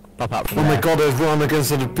couple pop out from Oh there. my god, I've run against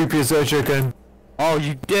the PPSH again. Oh,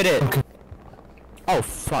 you did it! Okay. Oh,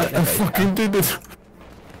 fuck. I fucking did it.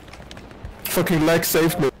 Fucking lag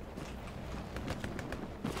saved me.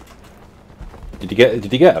 Did you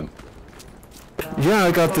get him? Yeah,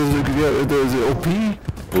 I got the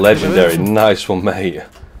OP. Legendary, nice one, mate.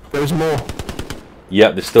 There's more.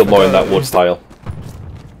 Yeah, there's still more in that wood pile.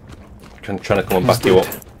 Trying to come and back you up.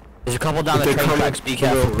 There's a couple down the train tracks, be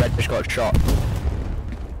careful, Redfish got shot.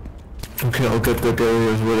 Okay, I'll get the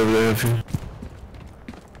barriers, whatever they have here.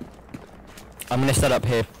 I'm gonna set up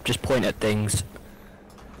here, just point at things.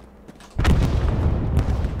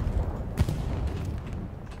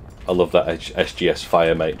 I love that SGS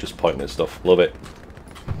fire, mate, just pointing at stuff. Love it.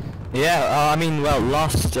 Yeah, I mean, well,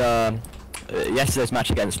 yesterday's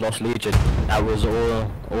match against Lost Legion, that was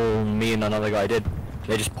all me and another guy did.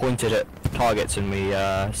 They just pointed at targets and we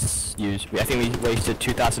I think we wasted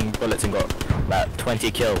 2,000 bullets and got about 20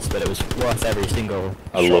 kills, but it was worth every single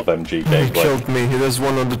I shot. love MG He gameplay. killed me. There's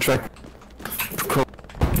one on the track.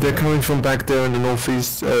 They're coming from back there in the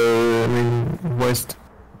northeast, I mean west.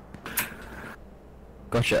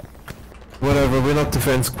 Gotcha. Whatever, we're not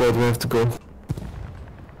defense squad, we have to go.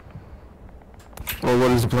 Or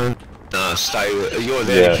what is the plan? No, stay. You're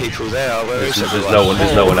the only people there. Where is There's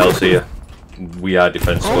everyone? no one else here. We are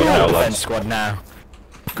defense squad now, Defense lads. squad now.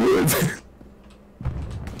 Good.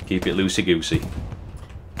 Keep it loosey goosey.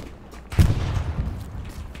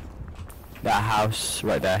 That house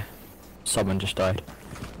right there. Someone just died.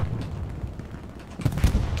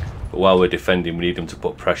 But while we're defending, we need them to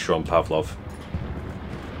put pressure on Pavlov.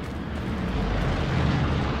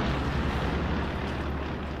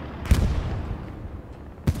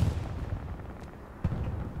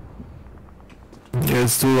 Yeah,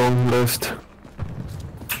 it's too long left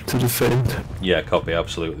to defend. Yeah, copy,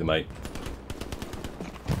 absolutely, mate.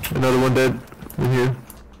 Another one dead in here.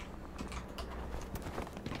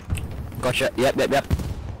 Gotcha. Yep.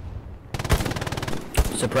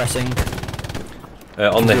 Suppressing.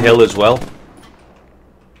 On the hill as well.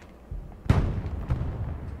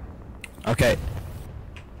 Okay.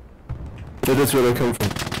 Yeah, that's where they come from.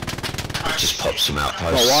 Just pop some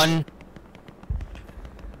outposts. Got one.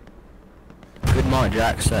 Good mark,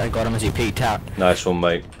 Jax. I got him as he peeked out. Nice one,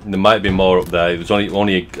 mate. There might be more up there. It was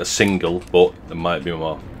only a single, but there might be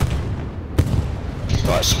more.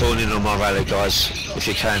 Right, spawn in on my rally, guys, if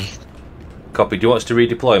you can. Copy. Do you want us to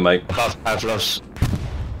redeploy, mate? Above Pavlov's.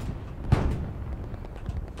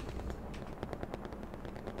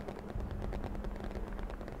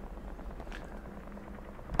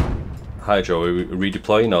 Hydro, are we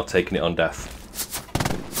redeploying or taking it on death?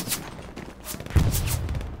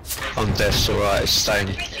 On death's alright, it's staying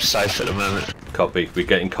safe at the moment. Copy. We're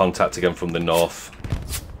getting contact again from the north.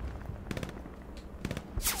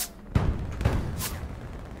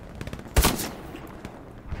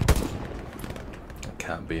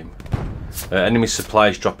 Can't be him. Enemy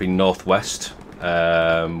supplies dropping northwest.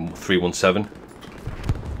 317.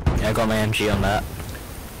 Yeah, I got my MG on that.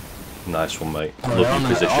 Nice one, mate. Oh, they're on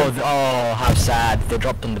Lovely the- position. oh, how sad. They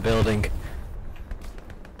dropped on the building.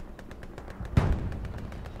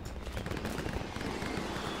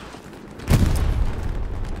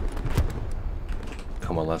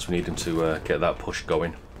 Come on, lads. We need him to get that push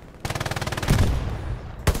going.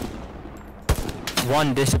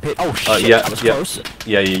 One disappeared. Oh shit, Yeah, that was yeah. close.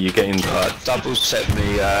 Yeah, you're getting. Double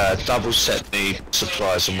set me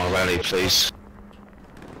supplies on my rally, please.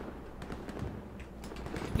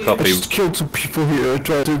 I Copy. just killed some people here, I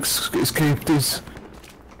tried to escape this.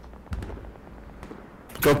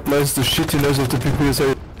 God bless the shittiness of the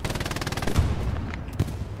PPSA.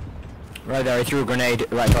 Right there, I threw a grenade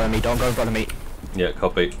right in front of me. Don't go in front of me. Yeah,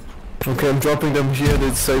 copy. Okay, I'm dropping them here,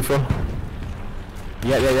 it's safer.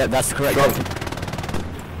 Yeah, that's the correct Drop. one.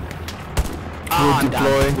 Ah, I'm down.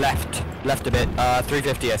 deploying. Left a bit.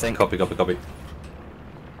 350, I think. Copy.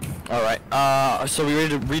 All right. So we ready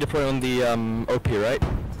to redeploy on the OP, right?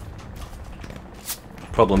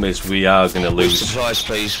 Problem is, we are going to With lose. supplies,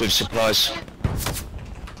 please, with supplies.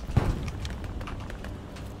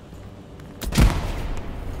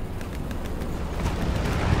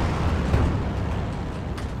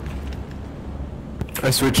 I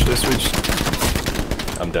switched.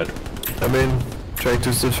 I'm dead. I'm in, trying to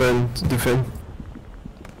defend.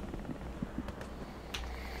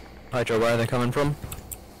 Hydro, where are they coming from?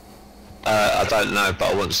 I don't know,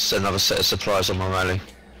 but I want another set of supplies on my rally.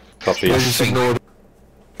 Copy. I just ignored.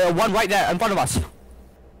 One right there in front of us.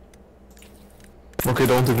 Okay,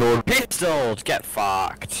 don't ignore. Pistols, get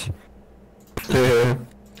fucked. Yeah.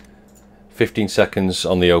 15 seconds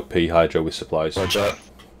on the OP Hydro with supplies. Roger.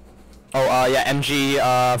 Oh, yeah, MG,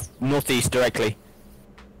 northeast directly.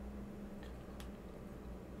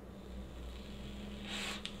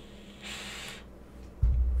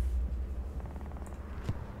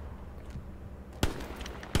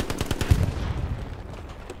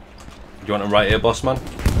 Do you want him right here, boss man?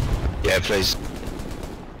 Yeah, please.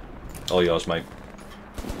 All yours, mate.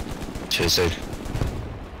 Cheers, dude.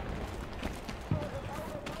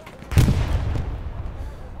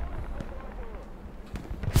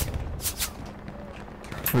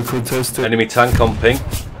 We could test it. Enemy tank on ping.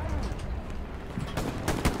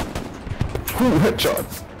 Ooh, headshot.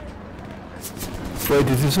 Wait,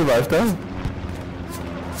 did you survive that?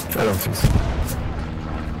 I don't think so.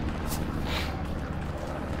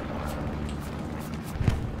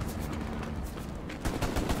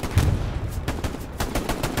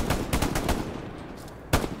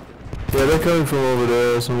 Yeah, they're coming from over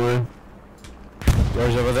there somewhere.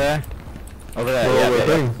 Where's over there? Over there,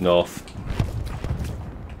 yeah. North.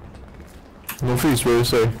 Northeast, where you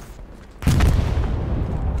say?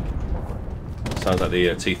 Sounds like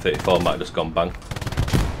the T-34 might have just gone bang.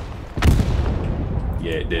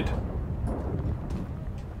 Yeah, it did.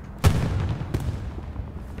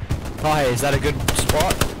 Hi, is that a good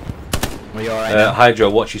spot? Are you alright?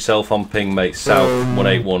 Hydro, watch yourself on ping, mate. South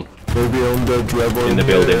 181. Maybe on the rebel in the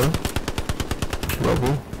building.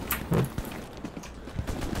 Rebel.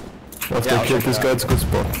 After I killed this guy, it's a good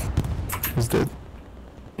spot. He's dead.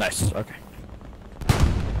 Nice, okay.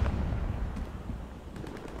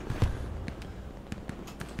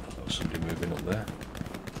 Somebody moving up there.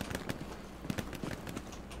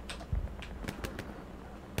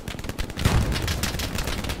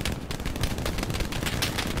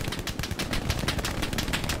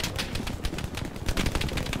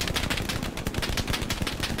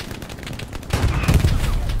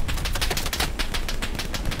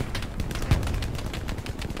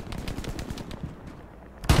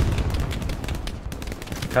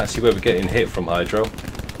 Can't see where we're getting hit from, Hydro.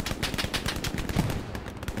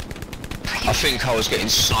 I think I was getting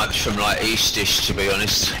sniped from like eastish, to be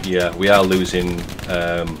honest. Yeah, we are losing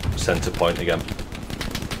centre point again.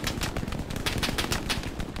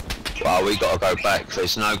 Well, we gotta go back.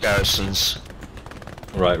 There's no garrisons.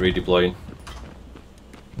 Right, redeploying.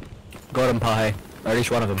 Got him, Pahe. Or at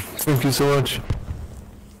least one of them. Thank you so much.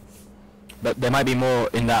 But there might be more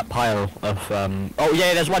in that pile of, Oh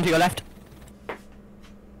yeah, there's one to your left.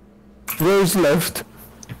 Where's left?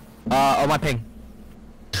 On my ping.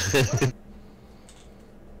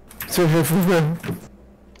 So here from there.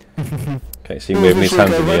 Okay, so you're moving his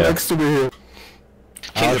hands in the air. Next to me here.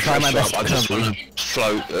 I'll try my best. I just want to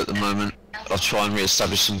float at the moment. I'll try and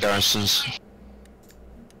re-establish some garrisons.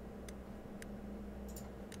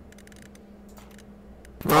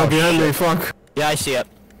 Oh, behind me, fuck. Yeah, I see it.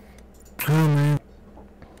 Oh man.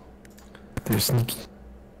 They're sneaky.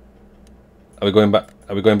 Are we going back?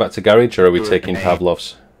 Are we going back to garage, or are we taking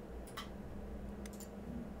Pavlov's?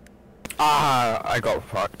 Ah, I got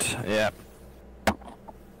fucked. Yeah.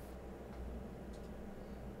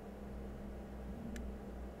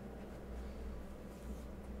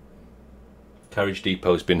 Carriage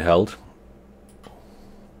depot's been held.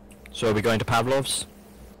 So are we going to Pavlov's?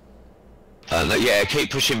 Yeah,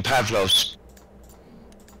 keep pushing Pavlov's.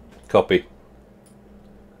 Copy.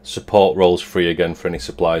 Support rolls free again for any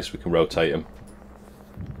supplies. We can rotate them.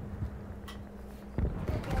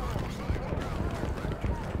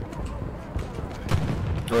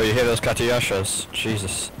 Oh, you hear those Katyushas?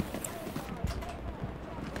 Jesus.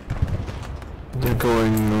 They're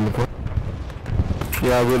going on the point.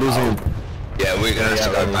 Yeah, we're losing. Yeah, we're gonna have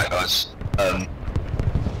to go back, guys.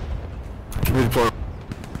 Redeploy.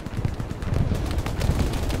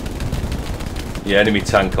 Yeah, enemy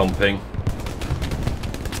tank on ping.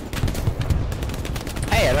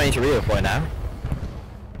 Hey, I don't need to redeploy now.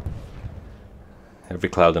 Every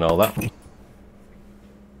cloud and all that.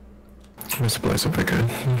 Let's play some pick in.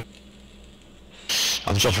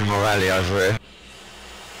 I'm dropping my rally over here.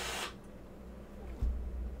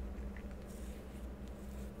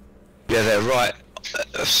 Yeah, they're right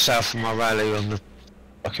south of my rally on the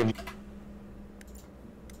fucking...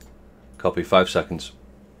 Copy, 5 seconds.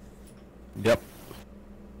 Yep.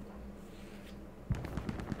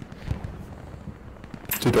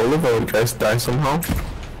 Did all of our guys die somehow?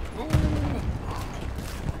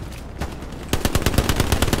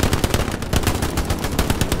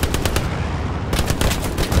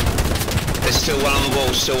 There's still one on the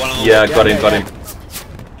wall, still one on the wall. Yeah, got him.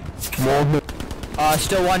 More.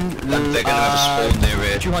 Still one. They're gonna have a spawn near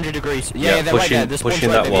here. 200 degrees. Yeah, Yeah, they're pushing- right there. The spawn's pushing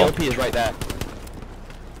right that there. wall. The OP is right there.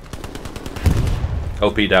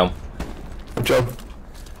 OP down. Good job.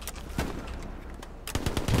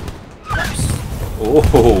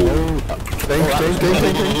 Oh!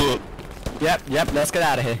 Yep, let's get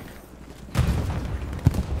out of here.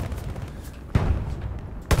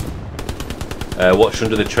 Watch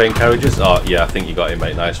under the train carriages. Oh, yeah, I think you got it,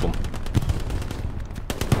 mate. Nice one.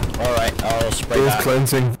 Alright, I'll spray that.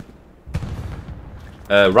 Cleansing.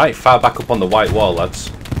 Right, far back up on the white wall,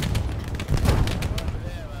 lads.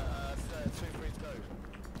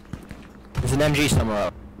 There's an MG somewhere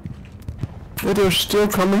up. Yeah, they're still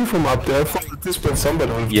coming from up there. At this point,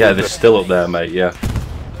 somebody on Yeah, they're still up there, mate, yeah.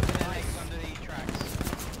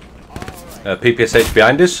 PPSH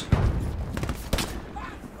behind us.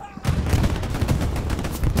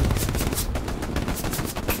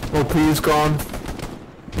 OP is gone.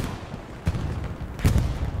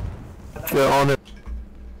 They're on it.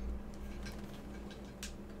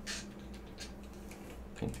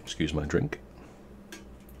 Excuse my drink.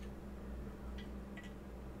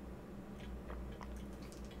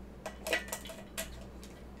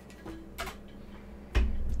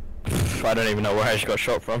 I don't even know where I just got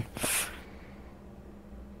shot from.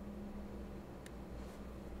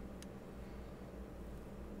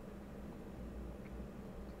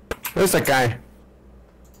 Where's that guy?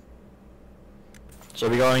 So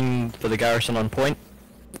we're going for the garrison on point?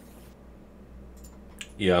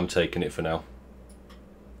 Yeah, I'm taking it for now.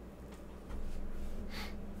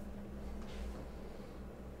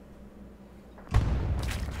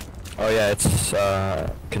 Oh yeah, it's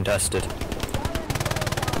contested.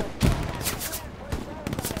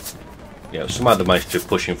 Yeah, somehow they managed to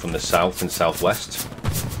push in from the south and southwest.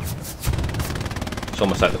 It's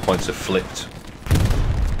almost like the points have flipped.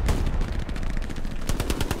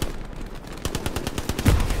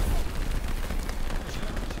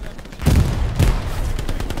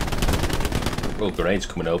 Oh, grenades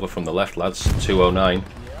coming over from the left, lads. 209.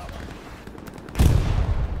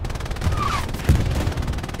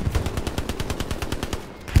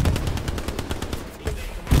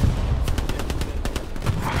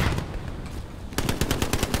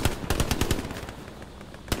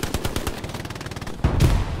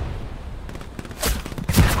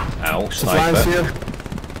 Ow, sniper. Here.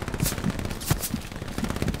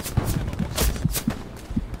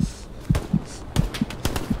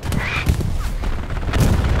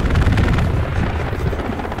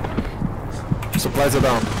 Supplies are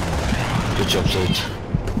down. Good job, dude.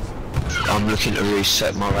 I'm looking to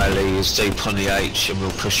reset my rally as deep on the H and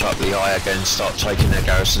we'll push up the I again, start taking their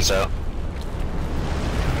garrisons out.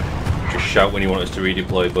 Just shout when you want us to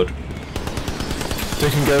redeploy, bud.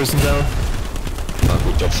 Taking garrison down. Oh,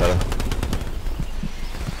 good job, fella.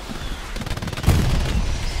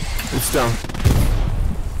 It's down.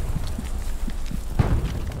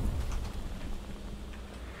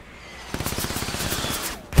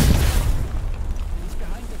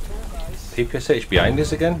 PPSH behind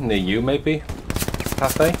us again? Near you, maybe?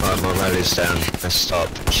 Cafe? Right, my rally's down. Let's start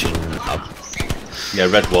pushing up. Yeah,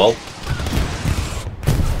 red wall.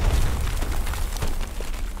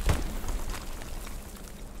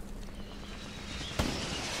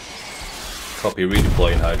 Copy,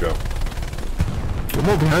 redeploying Hydro. You're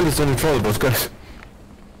more behind us than in front of us, guys.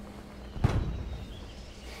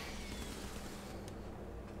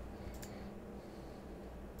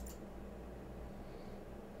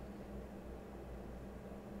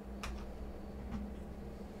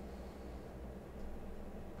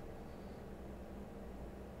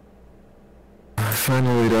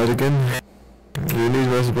 Finally died again. Do you need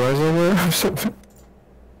my supplies over or something?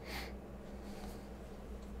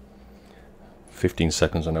 15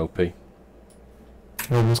 seconds on OP.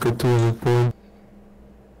 Almost got 200 points.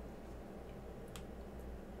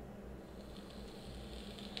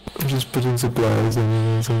 I'm just putting supplies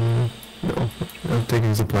and no, I'm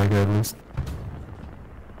taking supply guy at least.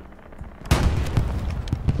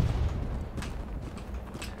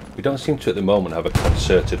 We don't seem to at the moment have a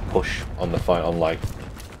concerted push on the fight on like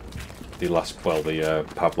the last, well, the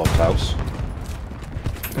Pavlov's house.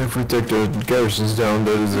 If we take the garrisons down,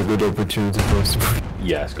 that is a good opportunity for us to push.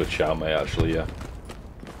 Yeah, it's a good shout, mate, actually, yeah.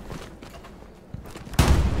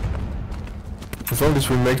 As long as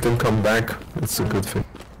we make them come back, it's a good thing.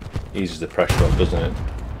 Eases the pressure up, doesn't it?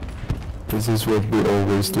 This is what we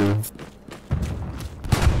always do.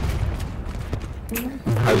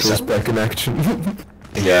 Hydro's back in action.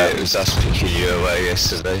 Yeah, it was us picking you away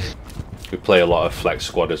yesterday. We play a lot of flex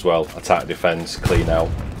squad as well. Attack, defense, clean out.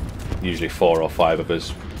 Usually 4 or 5 of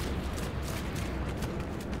us.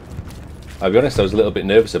 I'll be honest, I was a little bit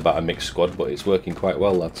nervous about a mixed squad, but it's working quite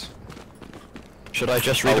well, lads. Should I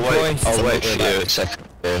just redeploy? I'll wait for you a second.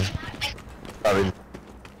 Yeah. I mean,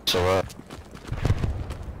 it's alright.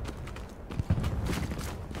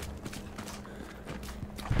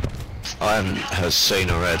 I haven't seen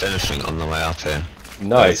or heard anything on the way up here.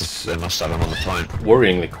 Nice. They must have them on the point.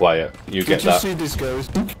 Worryingly quiet. You get that. Did you see this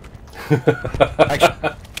ghost?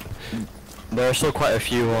 Actually, there are still quite a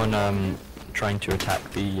few on trying to attack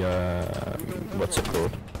the what's it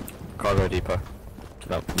called? Cargo depot. So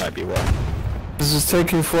that might be why. This is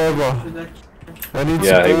taking forever. I need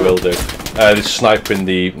Yeah, he support. will do. There's a sniper in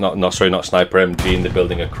the not sniper, MG in the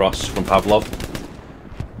building across from Pavlov.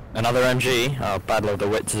 Another MG. Oh, Battle of the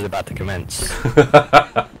Wits is about to commence.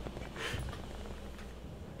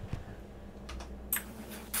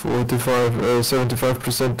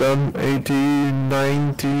 75% done. 80,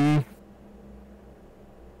 90.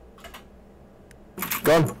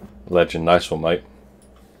 Gone. Legend, nice one, mate.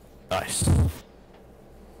 Nice.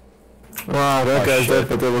 Wow, that Oh, guy's shit. dead,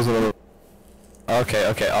 but there was another. Okay,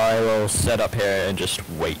 okay, I will set up here and just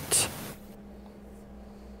wait.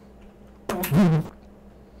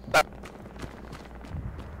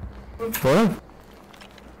 What?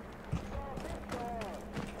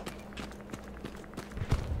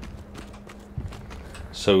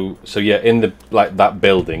 So yeah, in the that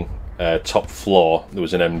building, top floor there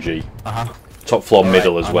was an MG. Uh-huh. Top floor, Alright,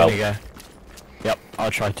 middle as I'm well. gonna go. Yep,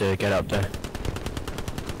 I'll try to get up there.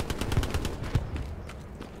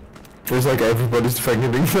 There's like everybody's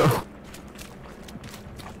defending now.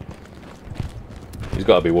 He's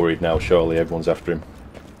got to be worried now. Surely everyone's after him.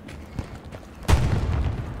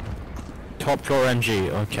 Top floor MG,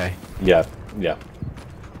 okay. Yeah, yeah.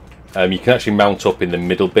 You can actually mount up in the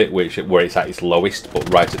middle bit, where it's at its lowest,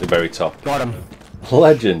 but right at the very top. Got him.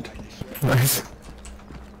 Legend. Nice.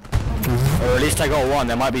 Or at least I got one,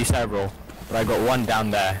 there might be several. But I got one down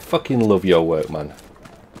there. Fucking love your work, man.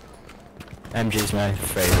 MG's my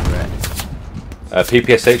favourite.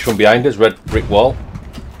 PPSH from behind us, red brick wall.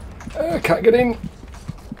 Can't get in.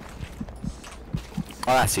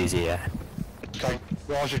 Oh, that's easy, yeah. Okay,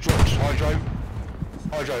 rise have dropped.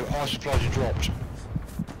 Hydro, our supplies have dropped.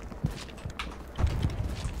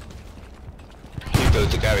 You build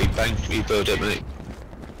the Gary bank, you build it, mate.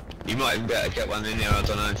 You might even be able to get one in here, I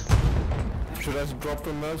don't know. Should I drop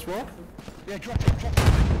them as well? Yeah, drop it, mate.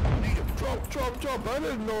 I need them. Drop. I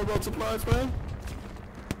didn't know about supplies, man.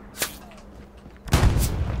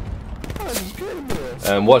 I just get him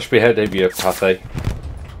there. Watch behind of you, Pathe.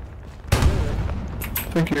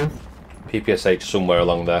 Thank you. PPSH somewhere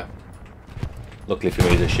along there. Luckily for me,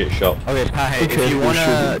 it's a shit shot. Okay, Pahe, Okay, if you we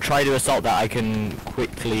wanna should- try to assault that, I can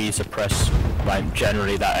quickly suppress, like,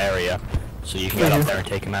 generally that area. So you can get up there and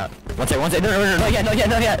take him out. One sec, no, not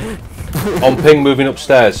yet. On ping, moving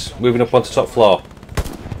upstairs. Moving up onto top floor.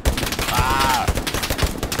 Ah!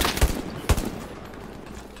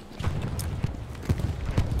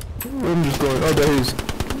 I'm just going. Oh, there he is.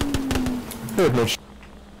 Heard much.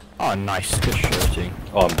 Oh, nice, good shooting.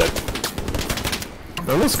 Oh, I'm dead.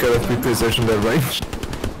 I'm not scared of PPSH that range.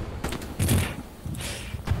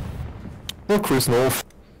 Look, Chris North.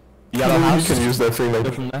 Yellow You house. can use that thing Go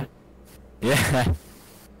like. from there. Yeah.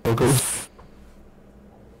 Okay.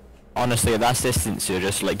 Honestly, at that distance, you're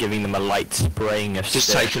just like giving them a light spraying of Just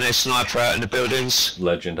stick. taking their sniper out in the buildings.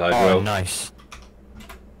 Legend hydro. Oh, nice.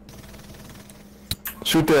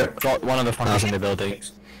 Shoot there. Got one of the fuckers in the building.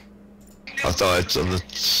 I died on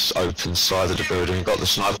the open side of the building, got the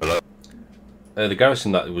sniper low. The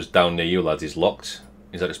garrison that was down near you, lads, is locked.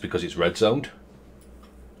 Is that just because it's red zoned?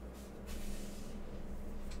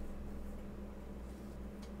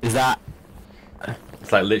 Is that...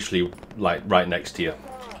 It's like literally like right next to you.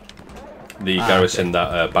 The garrison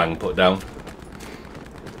that Bang put down.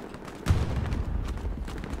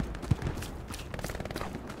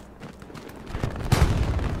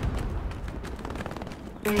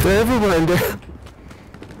 They're everywhere in there.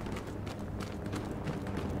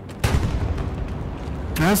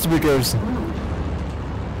 It has to be garrison.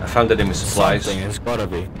 I found enemy supplies. Something, it's gotta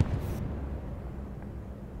be.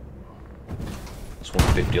 It's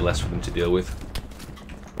 150 less for them to deal with.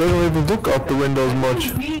 They don't even look out the windows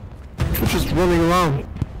much. They're just running around.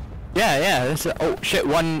 Yeah, that's a, oh shit,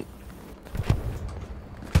 one...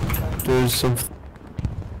 There's some.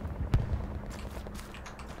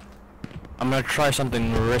 I'm gonna try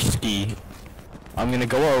something risky. I'm gonna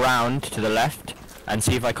go around to the left and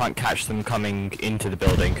see if I can't catch them coming into the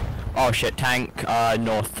building. Oh shit, tank,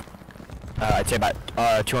 north. I'd say about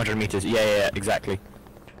 200 meters. Yeah, exactly.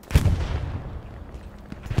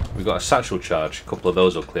 We've got a satchel charge. A couple of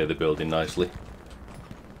those will clear the building nicely.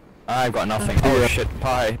 I've got nothing. Oh shit,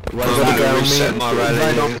 pie. What is Go that? down, reset me, my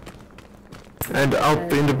right rally. up. And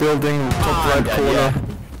up in the building, top right dead, corner. yeah.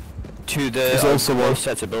 To the There's also one. both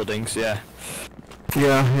sets of buildings, yeah.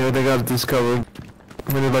 Yeah, they got it discovered.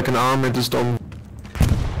 We need like an army to storm.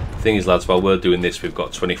 Thing is, lads, while we're doing this, we've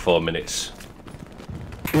got 24 minutes.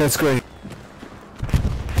 Yeah, it's great.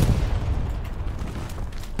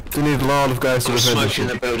 We need a lot of guys to defend smoke in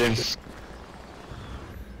the building.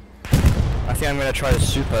 I think I'm going to try to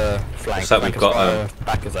super flank, Looks like we've got as far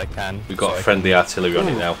back as I can. We've got friendly artillery on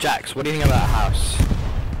it now. Jax, what do you think about that house?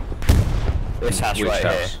 This house Which right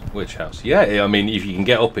house? here. Which house? Yeah, I mean, if you can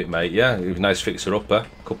get up it, mate, yeah, a nice fixer-upper.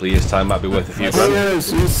 A couple of years' time might be worth a few Oh grand. yeah,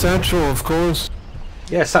 it's Satchel, of course.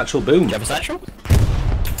 Yeah, Satchel Boom. Do you have a satchel?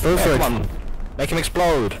 Perfect. Yeah, come on. Make him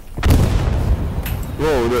explode.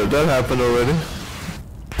 Whoa, that happened already.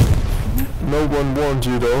 No one warned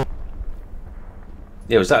you though.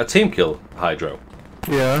 Yeah, was that a team kill, Hydro?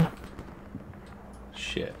 Yeah.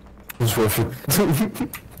 Shit. It was worth it.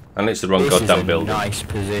 And it's the wrong This goddamn is a building. nice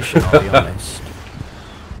position, I'll be honest.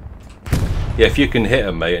 Yeah, if you can hit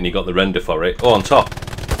them, mate, and you got the render for it. Oh, on top.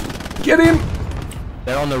 Get him!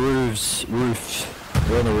 They're on the roofs.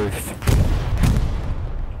 They're on the roof.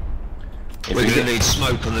 We're going to need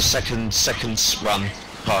smoke on the second run,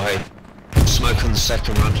 Parhey. Smoke on the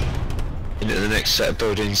second run. Into the next set of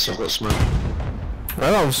buildings, I've got smoke. I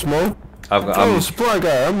don't have smoke. I'm I'm a supply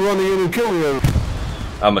guy, I'm running in and killing him.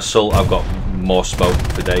 I'm Assault, I've got more smoke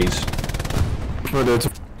for days. Oh,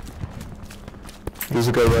 there's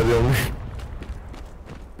a guy right on me.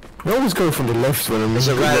 I always go from the left when I'm... There's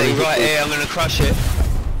a rally right here, I'm going to crush it.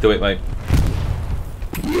 Do it, mate.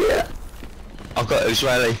 Yeah! I've got who's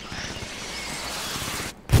rally.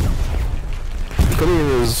 Coming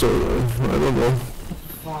in is, I don't know.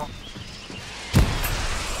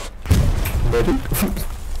 Ready?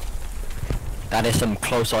 That is some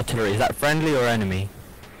close artillery. Is that friendly or enemy?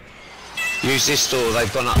 Use this door,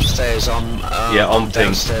 they've gone upstairs on Yeah, on ping.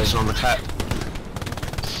 downstairs on the cap.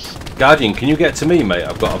 Guardian, can you get to me, mate?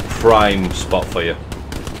 I've got a prime spot for you.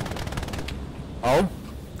 Oh?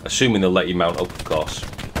 Assuming they'll let you mount up, of course.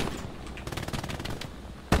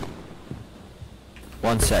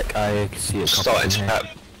 One sec, I can see it. Starting to cap.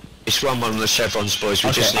 It's one of the chevrons, boys,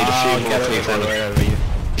 we just need a few more people.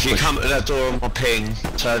 If you come to that door on my ping,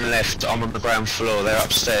 turn left, I'm on the ground floor, they're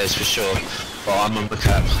upstairs for sure, but I'm on the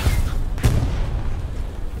cap.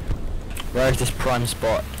 Where is this prime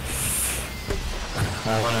spot?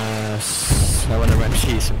 I wanna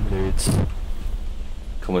empty some dudes.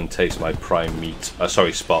 Come and taste my prime meat.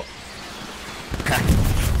 Sorry, spot.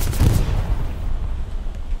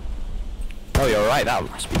 Oh, you're right, that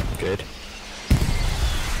must be good.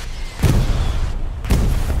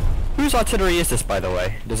 Whose artillery is this, by the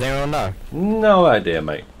way? Does anyone know? No idea,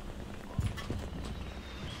 mate.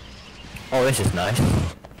 Oh, this is nice.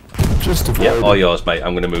 Just avoid Yeah, all yours, mate.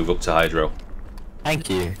 I'm going to move up to Hydro. Thank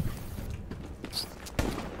you.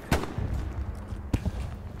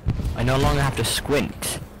 I no longer have to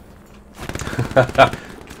squint. Or Starting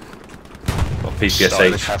the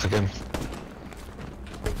PPSH. cap again.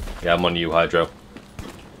 Yeah, I'm on you, Hydro.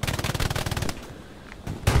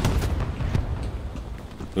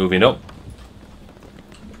 Moving up.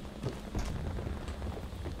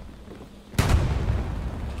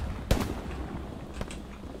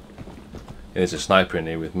 There's a sniper in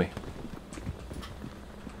here with me.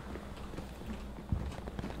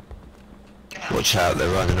 Watch out, they're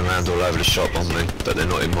running around all over the shop on me, but they're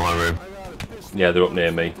not in my room. Yeah, they're up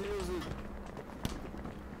near me.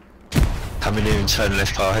 Coming in and turn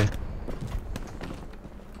left, Parhey.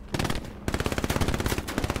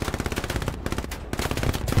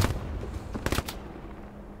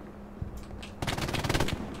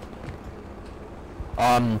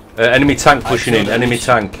 Enemy tank pushing in. Enemy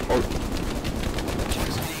tank.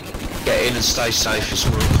 Get in and stay safe as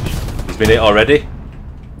well. He's been hit already.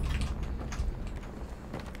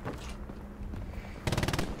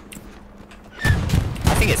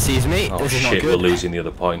 I think it sees me. Oh This is not shit, we're good. losing the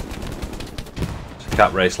other point. It's a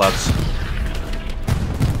cap race, lads.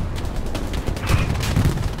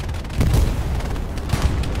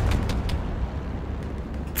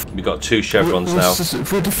 We got 2 chevrons now.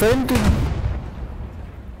 If we're defending...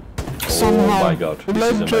 Oh my god,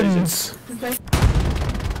 this is amazing.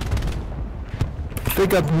 They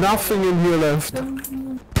got nothing in here left.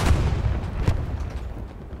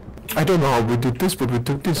 I don't know how we did this, but we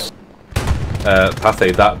took this.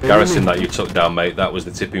 Pathe, that garrison that you took down, mate, that was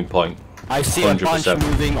the tipping point. I see a bunch 100%.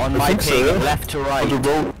 moving on my think so, ping, yeah. left to On the right.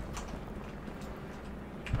 road.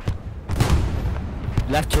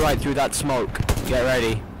 Left to right through that smoke. Get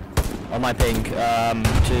ready. On my ping,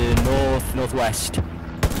 to northwest.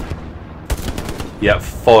 Yeah,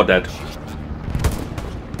 4 dead.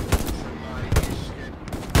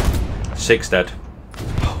 6 dead.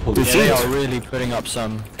 Holy Yeah, they shit. are really putting up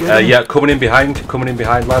some. Yeah, coming in behind,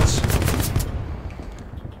 lads.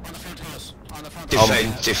 Defend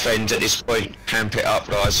defend at this point. Camp it up,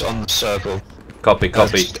 guys, on the circle. Copy.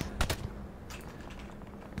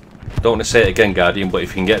 Don't want to say it again, Guardian, but if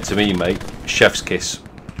you can get to me, mate, chef's kiss.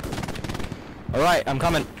 Alright, I'm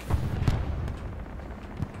coming.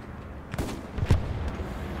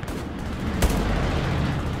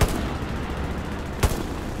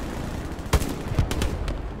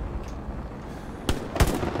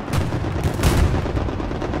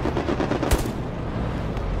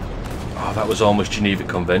 Oh, that was almost Geneva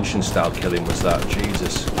Convention style killing, was that?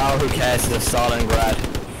 Jesus. Oh, who cares? The Stalingrad.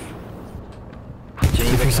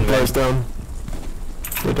 Geneva supplies down.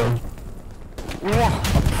 We're done. Whoa,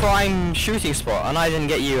 a prime shooting spot, and I didn't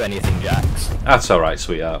get you anything, Jax. That's alright,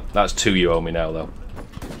 sweetheart. That's 2 you owe me now, though.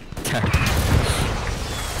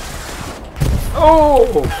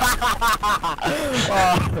 Oh!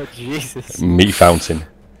 Oh, Jesus. Meat fountain.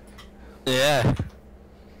 Yeah.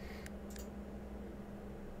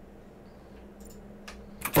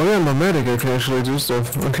 Oh yeah, my medic, I can actually do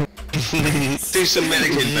stuff. Okay. Do some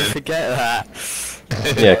medicing, man. Forget that.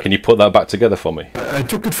 Yeah, can you put that back together for me? I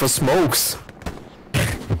took it for smokes.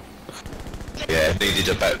 Yeah, needed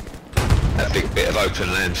about a big bit of open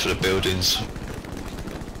land for the buildings.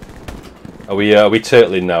 Are we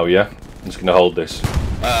turtling now, yeah? I'm just gonna hold this.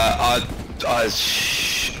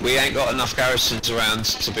 We ain't got enough garrisons around,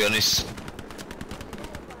 to be honest.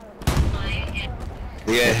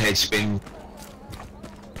 The airhead's been...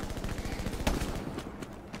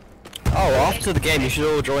 Oh, after the game you should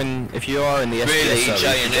all join, if you are in the SPS Really,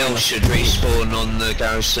 J&L should respawn on the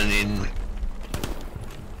garrison in...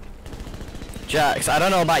 Jax, I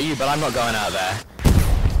don't know about you, but I'm not going out there.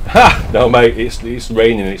 Ha! No, mate, it's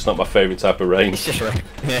raining and it's not my favourite type of rain. It's just rain.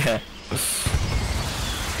 Yeah.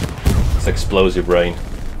 It's explosive rain.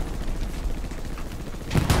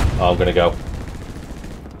 Oh, I'm gonna go.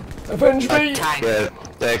 Avenge me! Yeah,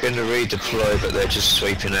 they're going to redeploy, but they're just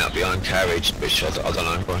sweeping out behind carriage, which I don't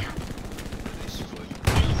know why.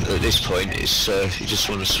 At this point, it's you just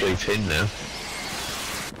want to sweep in now.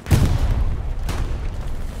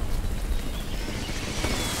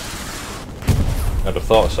 I'd have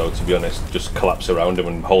thought so, to be honest. Just collapse around him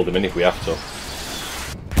and hold him in if we have to.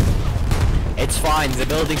 It's fine, the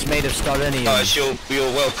building's made of Stalingrad. Guys, you're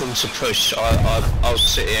welcome to push. I'll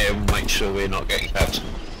sit here and make sure we're not getting capped.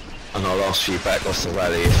 And I'll ask you back off the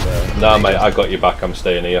rally if... Nah, mate, I got you back. I'm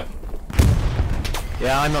staying here.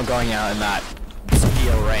 Yeah, I'm not going out in that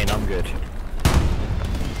steel rain, I'm good.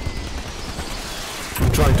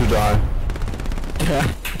 I'm trying to die.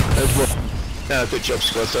 Yeah, good job,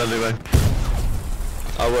 squad, anyway.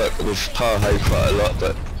 I work with Parhay quite a lot,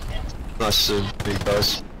 but nice to meet you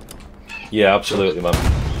guys. Yeah, absolutely, man.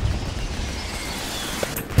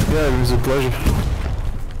 Yeah, it was a pleasure.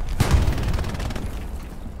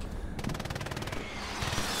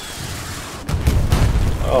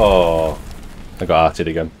 Oh, I got arted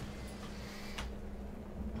again.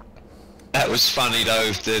 That was funny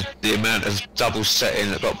though, the amount of double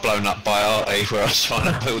setting that got blown up by Artie where I was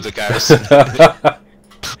trying to build a garrison.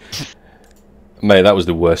 Mate, that was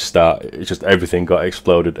the worst start. It's just everything got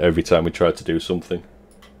exploded every time we tried to do something.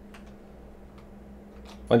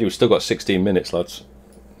 Mind you, we've still got 16 minutes, lads.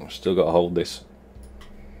 We've still got to hold this.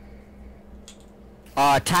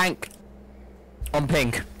 Tank on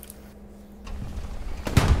pink.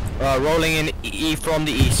 Rolling in from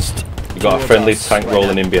the east. We've got a friendly tank right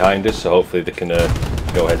rolling in behind us, so hopefully they can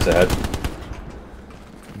go head to head.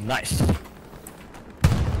 Nice.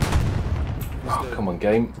 Oh, come on,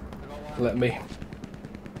 game. Let me.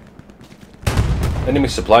 Enemy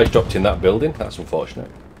supplies dropped in that building. That's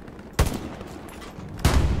unfortunate.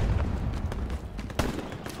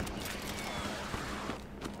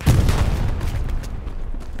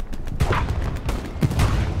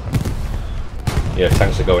 Yeah,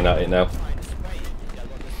 tanks are going at it now.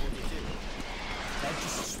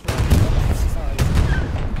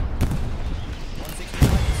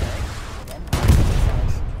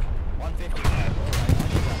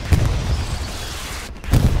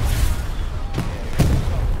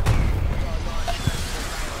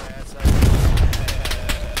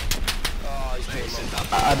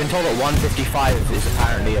 I've been told that 155 is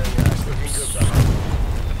apparently a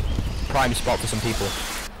prime spot for some people.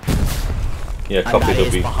 Yeah, copy. And that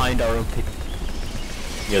is be behind our own people.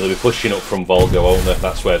 Yeah, they'll be pushing up from Volga, won't they?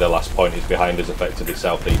 That's where their last point is, behind us, effectively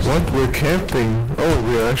southeast. What? We're camping? Oh,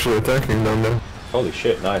 we're actually attacking down there. Holy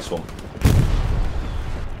shit, nice one.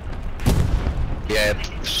 Yeah,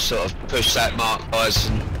 sort of push that mark, guys,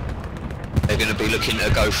 and they're going to be looking to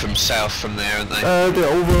go from south from there, aren't they?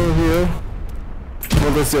 They're over here.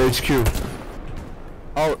 Well, that's the HQ.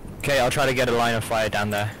 Oh, okay, I'll try to get a line of fire down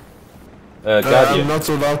there. Guardian. I'm not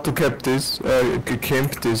allowed to camp this,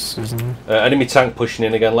 isn't it? Enemy tank pushing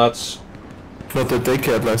in again, lads. Not that they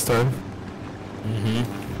cared last time.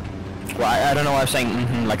 Well, I don't know why I'm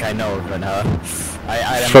saying like I know, but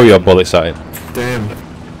I Throw your bullets at it. Damn.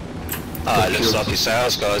 Ah, it looks like your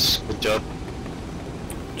sales, guys. Good job.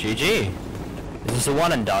 GG. Is this a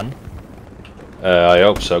one and done? I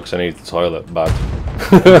hope so, because I need the toilet bad.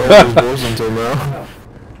 It was until now.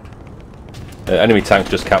 Enemy tank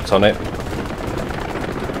just capped on it.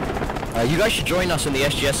 You guys should join us in the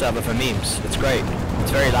SGS server for memes. It's great.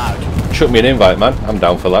 It's very loud. Chuck me an invite, man. I'm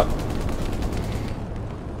down for that.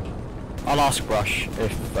 I'll ask Brush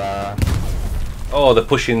if Oh, they're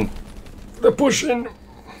pushing. They're pushing.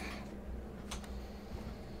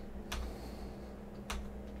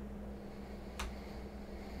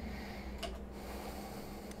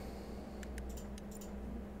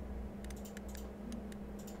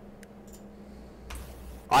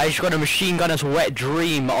 I just got a machine gunner's wet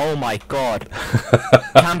dream. Oh my god.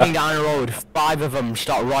 Camping down the road, 5 of them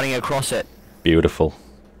start running across it. Beautiful.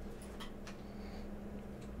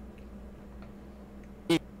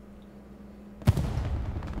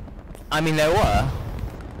 I mean, there were.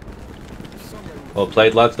 Well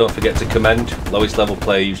played, lads. Don't forget to commend. Lowest level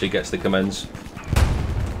player usually gets the commends.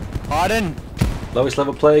 Pardon? Lowest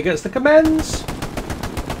level player gets the commends.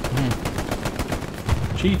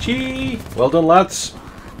 Chi. Well done, lads.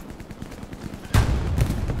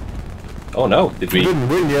 Oh no, did we? Didn't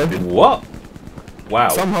win yet. What? Wow.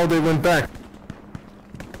 Somehow they went back.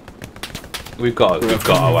 We've got to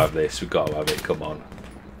have this. We've got to have it. Come on.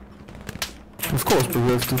 Of course, but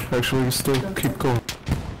we have to actually still keep going.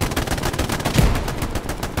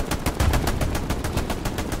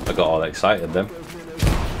 I got all excited then.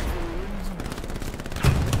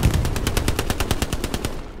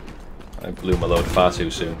 I blew my load far too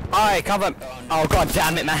soon. Alright, cover. Oh god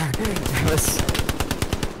damn it, man.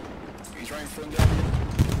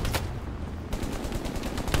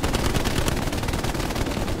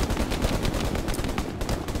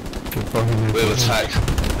 We'll attack.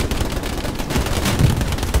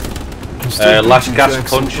 Last gas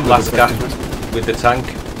punch, last gas with the tank.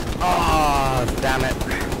 Oh damn it.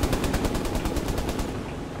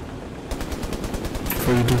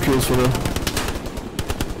 32 kills for them.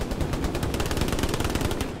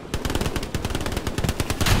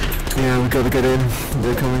 Yeah, we gotta get in.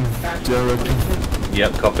 They're coming directly.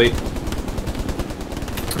 Yep, copy.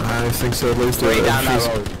 I think so, at least. Straight down that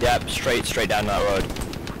road. Yep, straight down that road.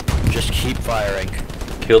 Just keep firing.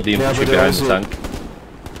 Killed the infantry behind the tank.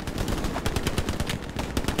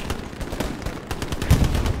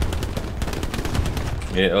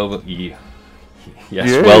 Yeah, over. Yeah. Yes,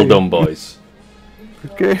 Yay. well done, boys.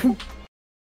 Okay.